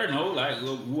let her know, like,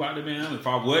 who I'd have been. If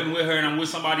I wasn't with her and I'm with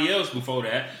somebody else before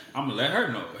that, I'm going to let her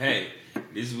know, hey,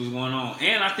 this is what's going on.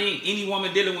 And I think any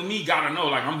woman dealing with me got to know,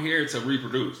 like, I'm here to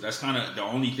reproduce. That's kind of the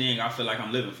only thing I feel like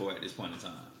I'm living for at this point in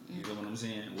time. You know what I'm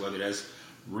saying? Whether that's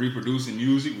reproducing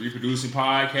music, reproducing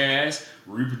podcasts,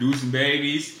 reproducing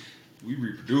babies. We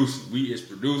reproducing. We is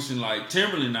producing like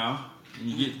Timberland now. When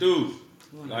you get through.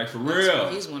 Like, for real.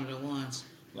 He's one of the ones.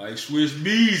 Like Swiss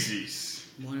Beezies.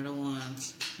 One of the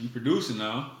ones. You producing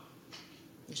now.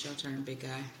 It's your turn, big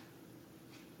guy.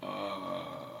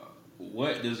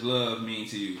 What does love mean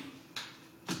to you?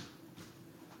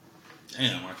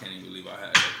 Damn, I can't even believe I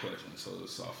had that question. So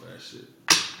soft ass shit.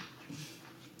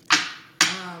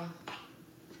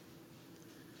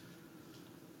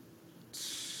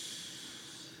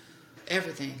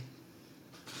 Everything.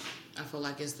 I feel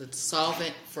like it's the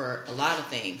solvent for a lot of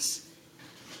things.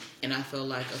 And I feel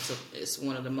like it's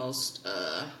one of the most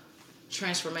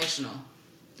transformational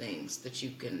things that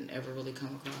you can ever really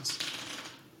come across.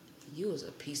 You is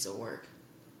a piece of work.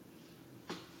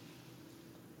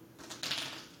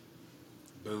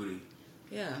 Booty.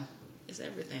 Yeah, it's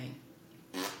everything.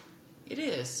 It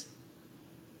is.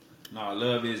 No,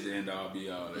 love is the end all be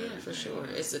all. Yeah, for sure.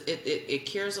 It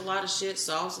cures a lot of shit,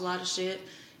 solves a lot of shit,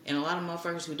 and a lot of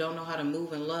motherfuckers who don't know how to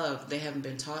move in love, they haven't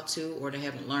been taught to or they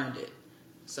haven't learned it.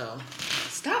 So,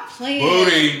 stop playing.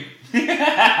 Booty.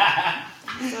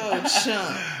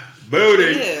 chump.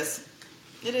 Booty.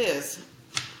 It is.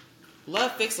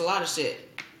 Love fix a lot of shit.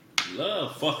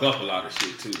 Love fuck up a lot of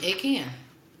shit too. It can.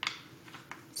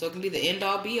 So it can be the end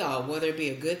all be all, whether it be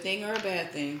a good thing or a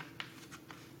bad thing.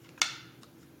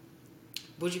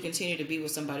 Would you continue to be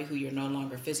with somebody who you're no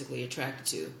longer physically attracted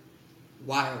to?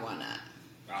 Why or why not?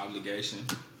 Obligation.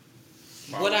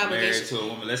 If What I was obligation? married to a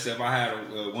woman. Let's say if I had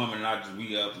a woman and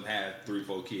we up and had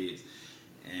 3-4 kids,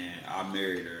 and I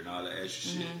married her and all that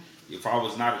extra shit. If I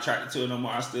was not attracted to her no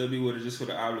more, I'd still be with her just for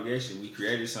the obligation. We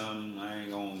created something. I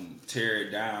ain't gonna tear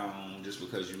it down just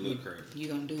because you look crazy. You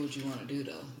gonna do what you want to do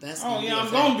though. That's I'm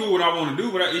gonna do what I want to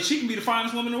do. But if she can be the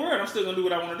finest woman in the world, I'm still gonna do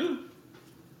what I want to do.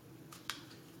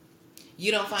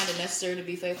 You don't find it necessary to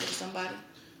be faithful to somebody?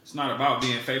 It's not about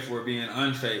being faithful or being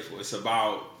unfaithful. It's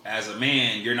about, as a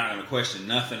man, you're not going to question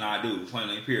nothing I do. Plain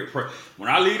and period. When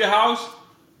I leave the house,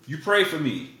 you pray for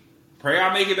me. Pray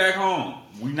I make it back home.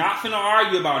 We not finna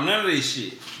argue about none of this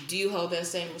shit. Do you hold that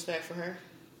same respect for her?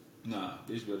 Nah,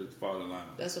 bitch better fall in line.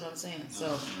 That's what I'm saying.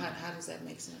 So how does that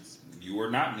make sense? You are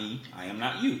not me. I am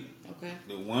not you. Okay.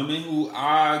 The woman who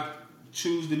I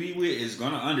choose to be with is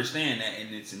going to understand that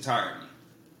in its entirety.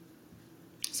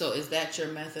 So is that your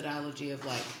methodology of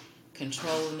like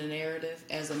controlling the narrative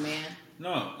as a man?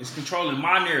 No, it's controlling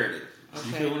my narrative. Okay.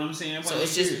 You feel what I'm saying? So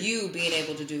it's just you being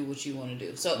able to do what you want to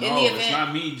do. So no, in the event, it's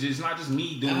not me. It's not just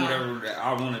me doing whatever that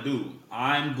I want to do.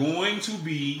 I'm going to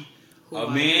be a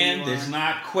man that's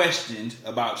not questioned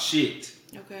about shit.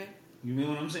 Okay. You know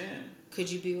what I'm saying?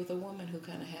 Could you be with a woman who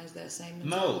kind of has that same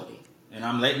mentality? No, and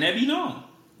I'm letting that be known.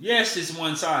 Yes, it's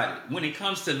one-sided. When it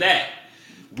comes to that,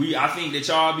 I think that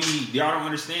y'all don't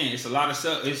understand. It's a lot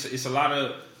of it's a lot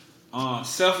of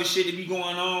selfish shit that be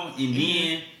going on, and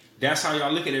then that's how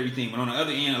y'all look at everything. But on the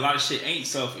other end, a lot of shit ain't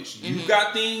selfish. You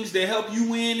got things that help you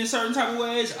win in certain type of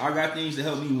ways. I got things that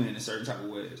help me win in certain type of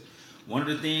ways. One of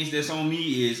the things that's on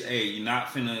me is, hey, you're not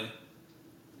finna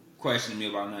question me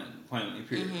about nothing. Plain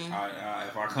period. If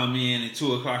I come in at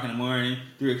 2 o'clock in the morning,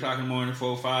 3 o'clock in the morning,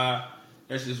 4, 5,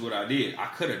 that's just what I did. I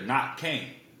could have not came.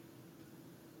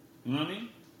 You know what I mean?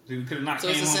 So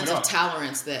it's a sense of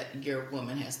tolerance that your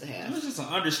woman has to have. It's just an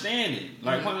understanding.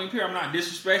 Like, point blank period, I'm not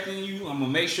disrespecting you. I'm going to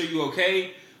make sure you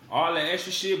okay. All that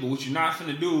extra shit. But what you're not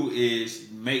finna do is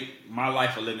make my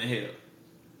life a living hell.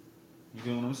 You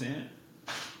feel what I'm saying?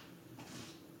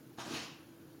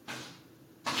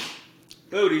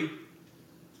 Booty.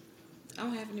 I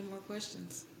don't have any more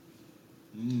questions.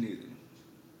 Neither.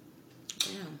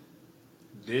 Damn.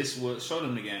 Show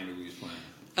them the game that we was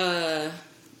playing.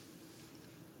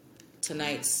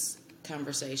 Tonight's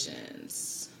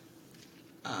conversations.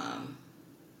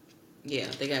 Yeah,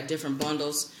 they got different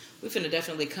bundles. We finna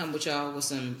definitely come with y'all with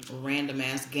some random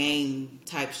ass game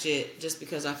type shit, just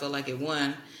because I feel like it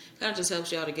kind of just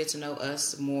helps y'all to get to know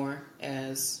us more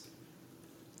as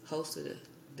hosts of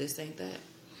This Ain't That.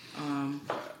 Yeah. I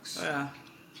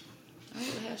don't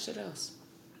really have shit else.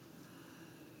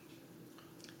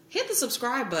 Hit the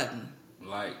subscribe button.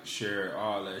 Like, share,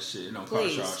 all that shit. It don't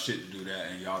cost y'all shit to do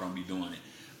that, and y'all don't be doing it.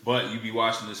 But you be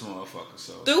watching this motherfucker,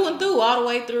 so. Through and through, all the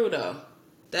way through, though.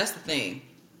 That's the thing.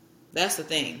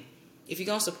 If you're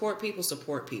going to support people,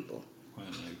 support people.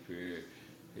 Period.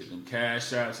 Hit them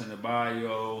cash apps in the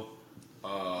bio.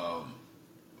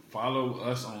 Follow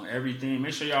us on everything.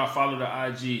 Make sure y'all follow the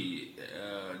IG.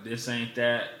 This Ain't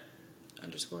That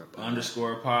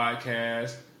 _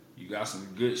 podcast. You got some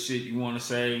good shit you want to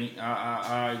say. You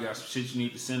got some shit you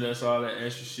need to send us, all that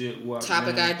extra shit.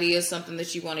 Topic ideas, something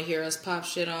that you want to hear us pop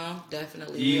shit on.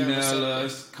 Definitely. Email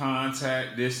us,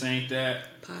 contact This Ain't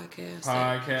That podcast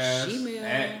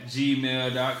at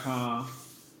gmail.com.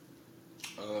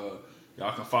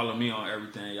 Y'all can follow me on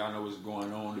everything. Y'all know what's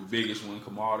going on. The biggest one,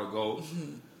 Kamal the GOAT.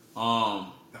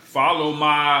 Follow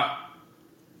my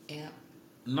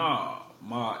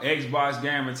my Xbox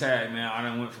gamer tag, man. I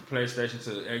done went from PlayStation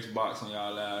to Xbox on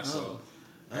y'all last.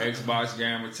 Xbox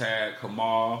gamer tag,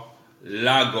 Kamal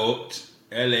Lagoat,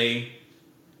 LAGOAT.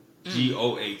 He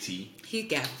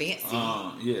got fancy.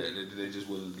 Yeah, they just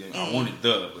wasn't getting. I wanted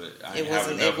but I didn't have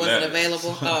enough it wasn't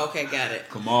available. Oh, okay, got it.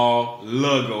 Kamal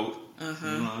Lagoat. You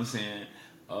know what I'm saying?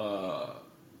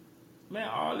 Man,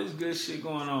 all this good shit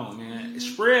going on, man.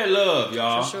 Spread love,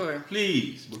 y'all. For sure.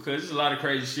 Please, because there's a lot of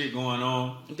crazy shit going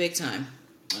on. Big time.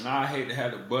 And I hate to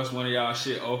have to bust one of y'all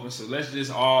shit open, so let's just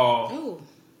all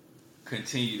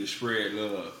continue to spread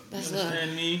love. That's you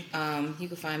understand love. Me? You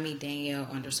can find me Danielle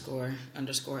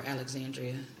 _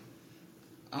 Alexandria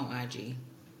on IG.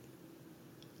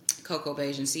 Coco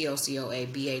Bajan,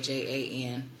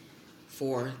 COCOABAJAN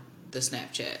for the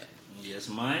Snapchat. Yes,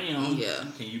 ma'am. Yeah.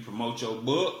 Can you promote your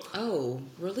book?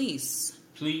 Release.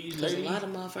 Please, Because a lady. lot of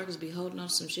motherfuckers be holding on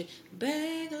to some shit.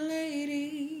 Bag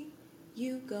lady,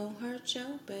 you gon' hurt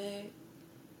your bag.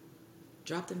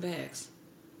 Drop them bags.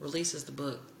 Releases the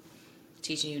book.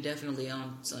 Teaching you definitely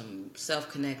on some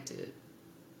self-connected,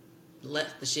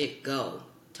 let the shit go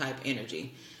type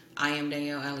energy. I am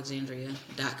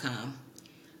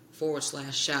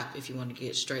DanielleAlexandria.com/shop if you want to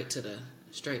get straight to the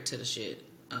shit.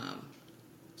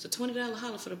 It's a $20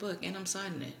 holler for the book, and I'm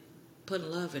signing it,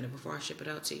 putting love in it before I ship it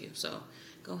out to you. So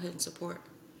go ahead and support.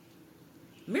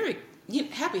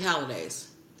 Happy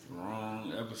holidays.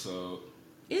 Wrong episode.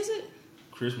 Is it?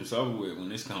 Christmas over with when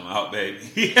this come out,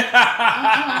 baby.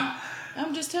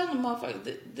 I'm just telling the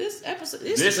motherfucker this episode.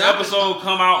 This episode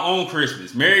come out on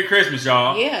Christmas. Merry Christmas,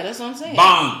 y'all. Yeah, that's what I'm saying.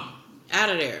 Bang. Out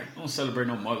of there. I don't celebrate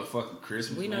no motherfucking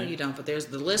Christmas. We know man. you don't, but there's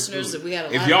the listeners that we got a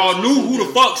lot If y'all of knew who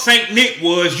the fuck Saint Nick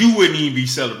was, you wouldn't even be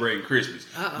celebrating Christmas.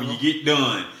 Uh-oh. When you get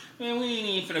done. Man, we ain't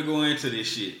even finna go into this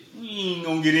shit. We ain't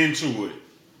gonna get into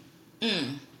it.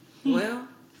 Well,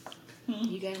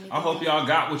 you got anything? I hope y'all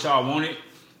got what y'all wanted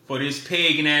for this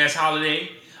pagan ass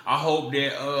holiday. I hope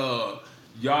that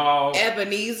y'all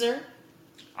Ebenezer.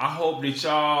 I hope that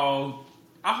y'all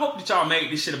make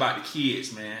this shit about the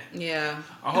kids, man. Yeah.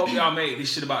 I hope y'all made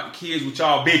this shit about the kids with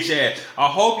y'all bitch ass. I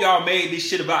hope y'all made this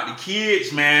shit about the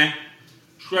kids, man.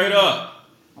 Straight up.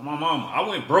 On my mama. I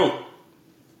went broke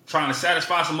trying to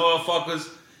satisfy some motherfuckers.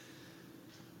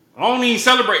 I don't even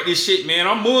celebrate this shit, man.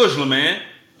 I'm Muslim, man.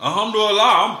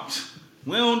 Alhamdulillah.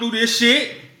 We don't do this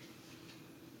shit.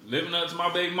 Living up to my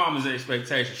baby mama's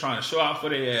expectations. Trying to show out for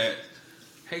their ass.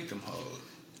 Hate them hoes.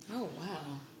 Oh,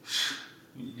 wow.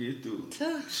 When you get through.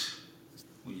 Tough.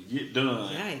 When you get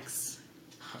done. Yikes.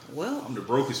 Well. I'm the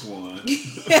brokest one.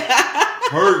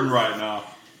 Hurting right now.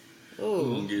 Ooh. We're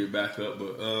going to get it back up,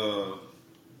 but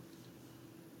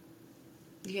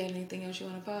You got anything else you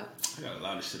want to pop? I got a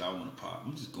lot of shit I want to pop.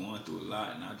 I'm just going through a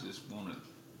lot and I just want to...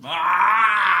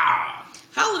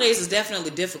 Holidays is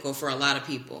definitely difficult for a lot of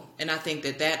people. And I think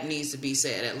that needs to be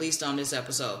said, at least on this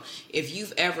episode. If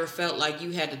you've ever felt like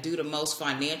you had to do the most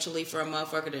financially for a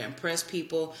motherfucker to impress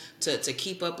people, to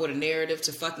keep up with a narrative,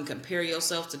 to fucking compare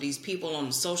yourself to these people on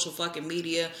the social fucking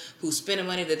media who spending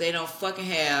money that they don't fucking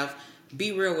have,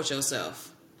 be real with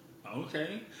yourself.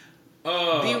 Okay.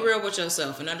 Be real with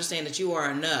yourself and understand that you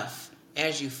are enough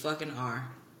as you fucking are.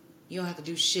 You don't have to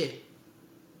do shit.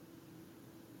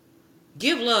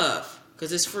 Give love,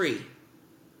 because it's free.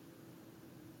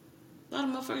 A lot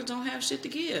of motherfuckers don't have shit to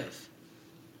give.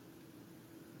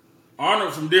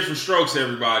 Arnold from Different Strokes,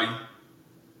 everybody.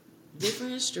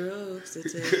 Different strokes to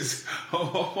take.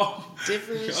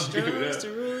 Different Y'all strokes to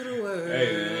rule the world.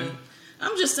 Hey, man.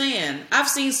 I'm just saying, I've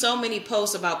seen so many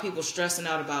posts about people stressing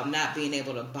out about not being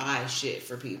able to buy shit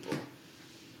for people.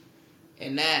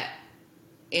 And that,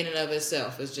 in and of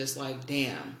itself, is just like,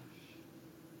 damn.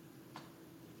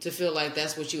 To feel like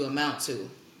that's what you amount to.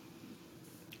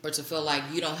 Or to feel like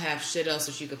you don't have shit else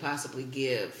that you could possibly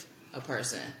give a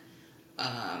person.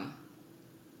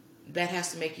 That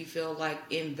has to make you feel like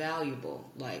invaluable.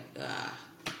 Like,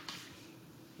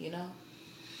 you know?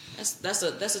 That's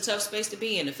a tough space to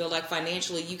be in. To feel like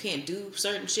financially you can't do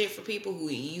certain shit for people who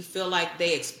you feel like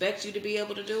they expect you to be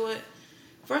able to do it.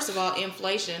 First of all,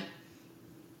 inflation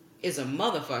is a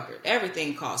motherfucker.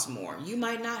 Everything costs more. You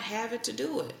might not have it to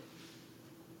do it.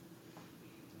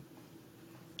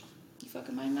 You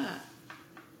fucking might not.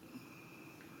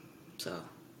 So,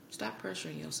 stop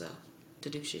pressuring yourself to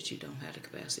do shit you don't have the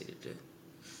capacity to do.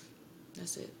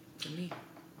 That's it for me.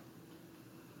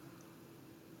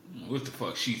 What the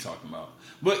fuck she talking about?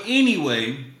 But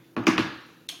anyway,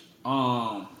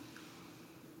 I'm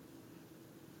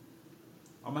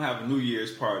gonna have a New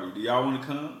Year's party. Do y'all want to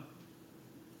come?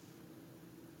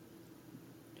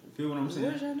 Feel what I'm saying?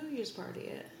 Where's your New Year's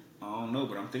party at? I don't know,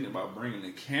 but I'm thinking about bringing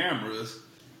the cameras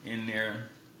in there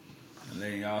and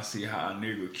letting y'all see how a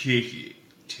nigga kick it.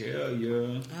 Tell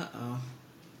ya. Uh-oh.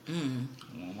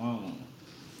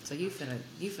 So you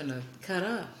finna cut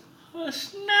up. A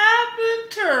snapping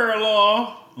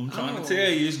turtle. I'm trying to tell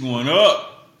you, it's going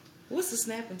up. What's the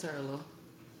snapping turtle?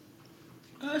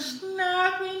 A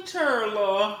snapping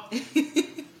turtle.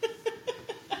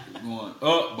 Going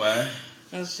up, boy.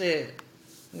 Oh shit.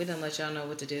 We done let y'all know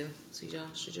what to do. So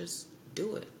y'all should just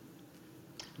do it.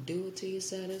 Do it till you're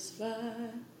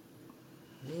satisfied.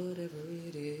 Whatever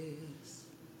it is.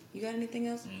 You got anything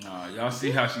else? Nah, y'all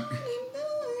see how she...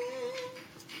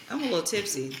 I'm a little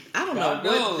tipsy. I don't know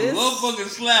what this... Motherfucking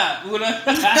slap.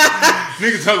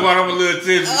 Nigga talk about I'm a little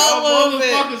tipsy.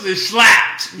 Motherfuckers is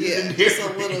slapped. Yeah, just a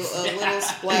little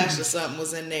splash or something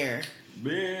was in there.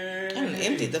 Man. I done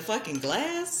emptied the fucking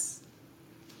glass.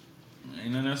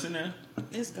 Ain't nothing else in there?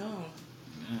 It's gone.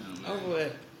 Over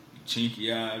what?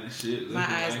 Chinky eyed and shit. My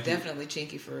eyes like definitely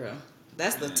chinky for real.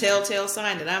 That's the telltale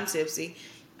sign that I'm tipsy.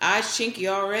 Eyes chinky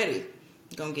already.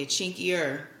 Gonna get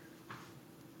chinkier.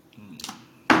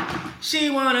 She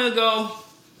wanna go.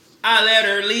 I let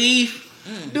her leave.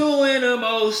 Doing the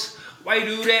most. Why you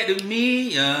do that to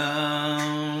me?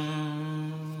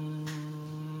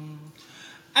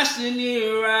 I still need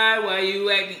a ride while you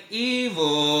acting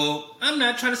evil. I'm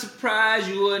not trying to surprise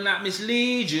you or not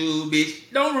mislead you,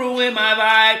 bitch. Don't ruin my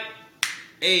vibe.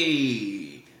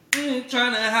 Hey, I ain't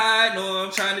trying to hide, no,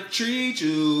 I'm trying to treat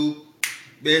you,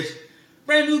 bitch.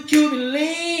 Brand new Cuban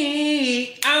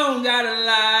link. I don't gotta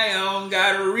lie, I don't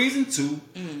got a reason to.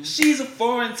 She's a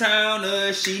foreign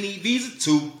towner, she need visa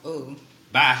too. Ooh.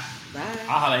 Bye. Bye.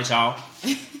 I'll holler at y'all.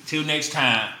 Till next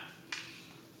time.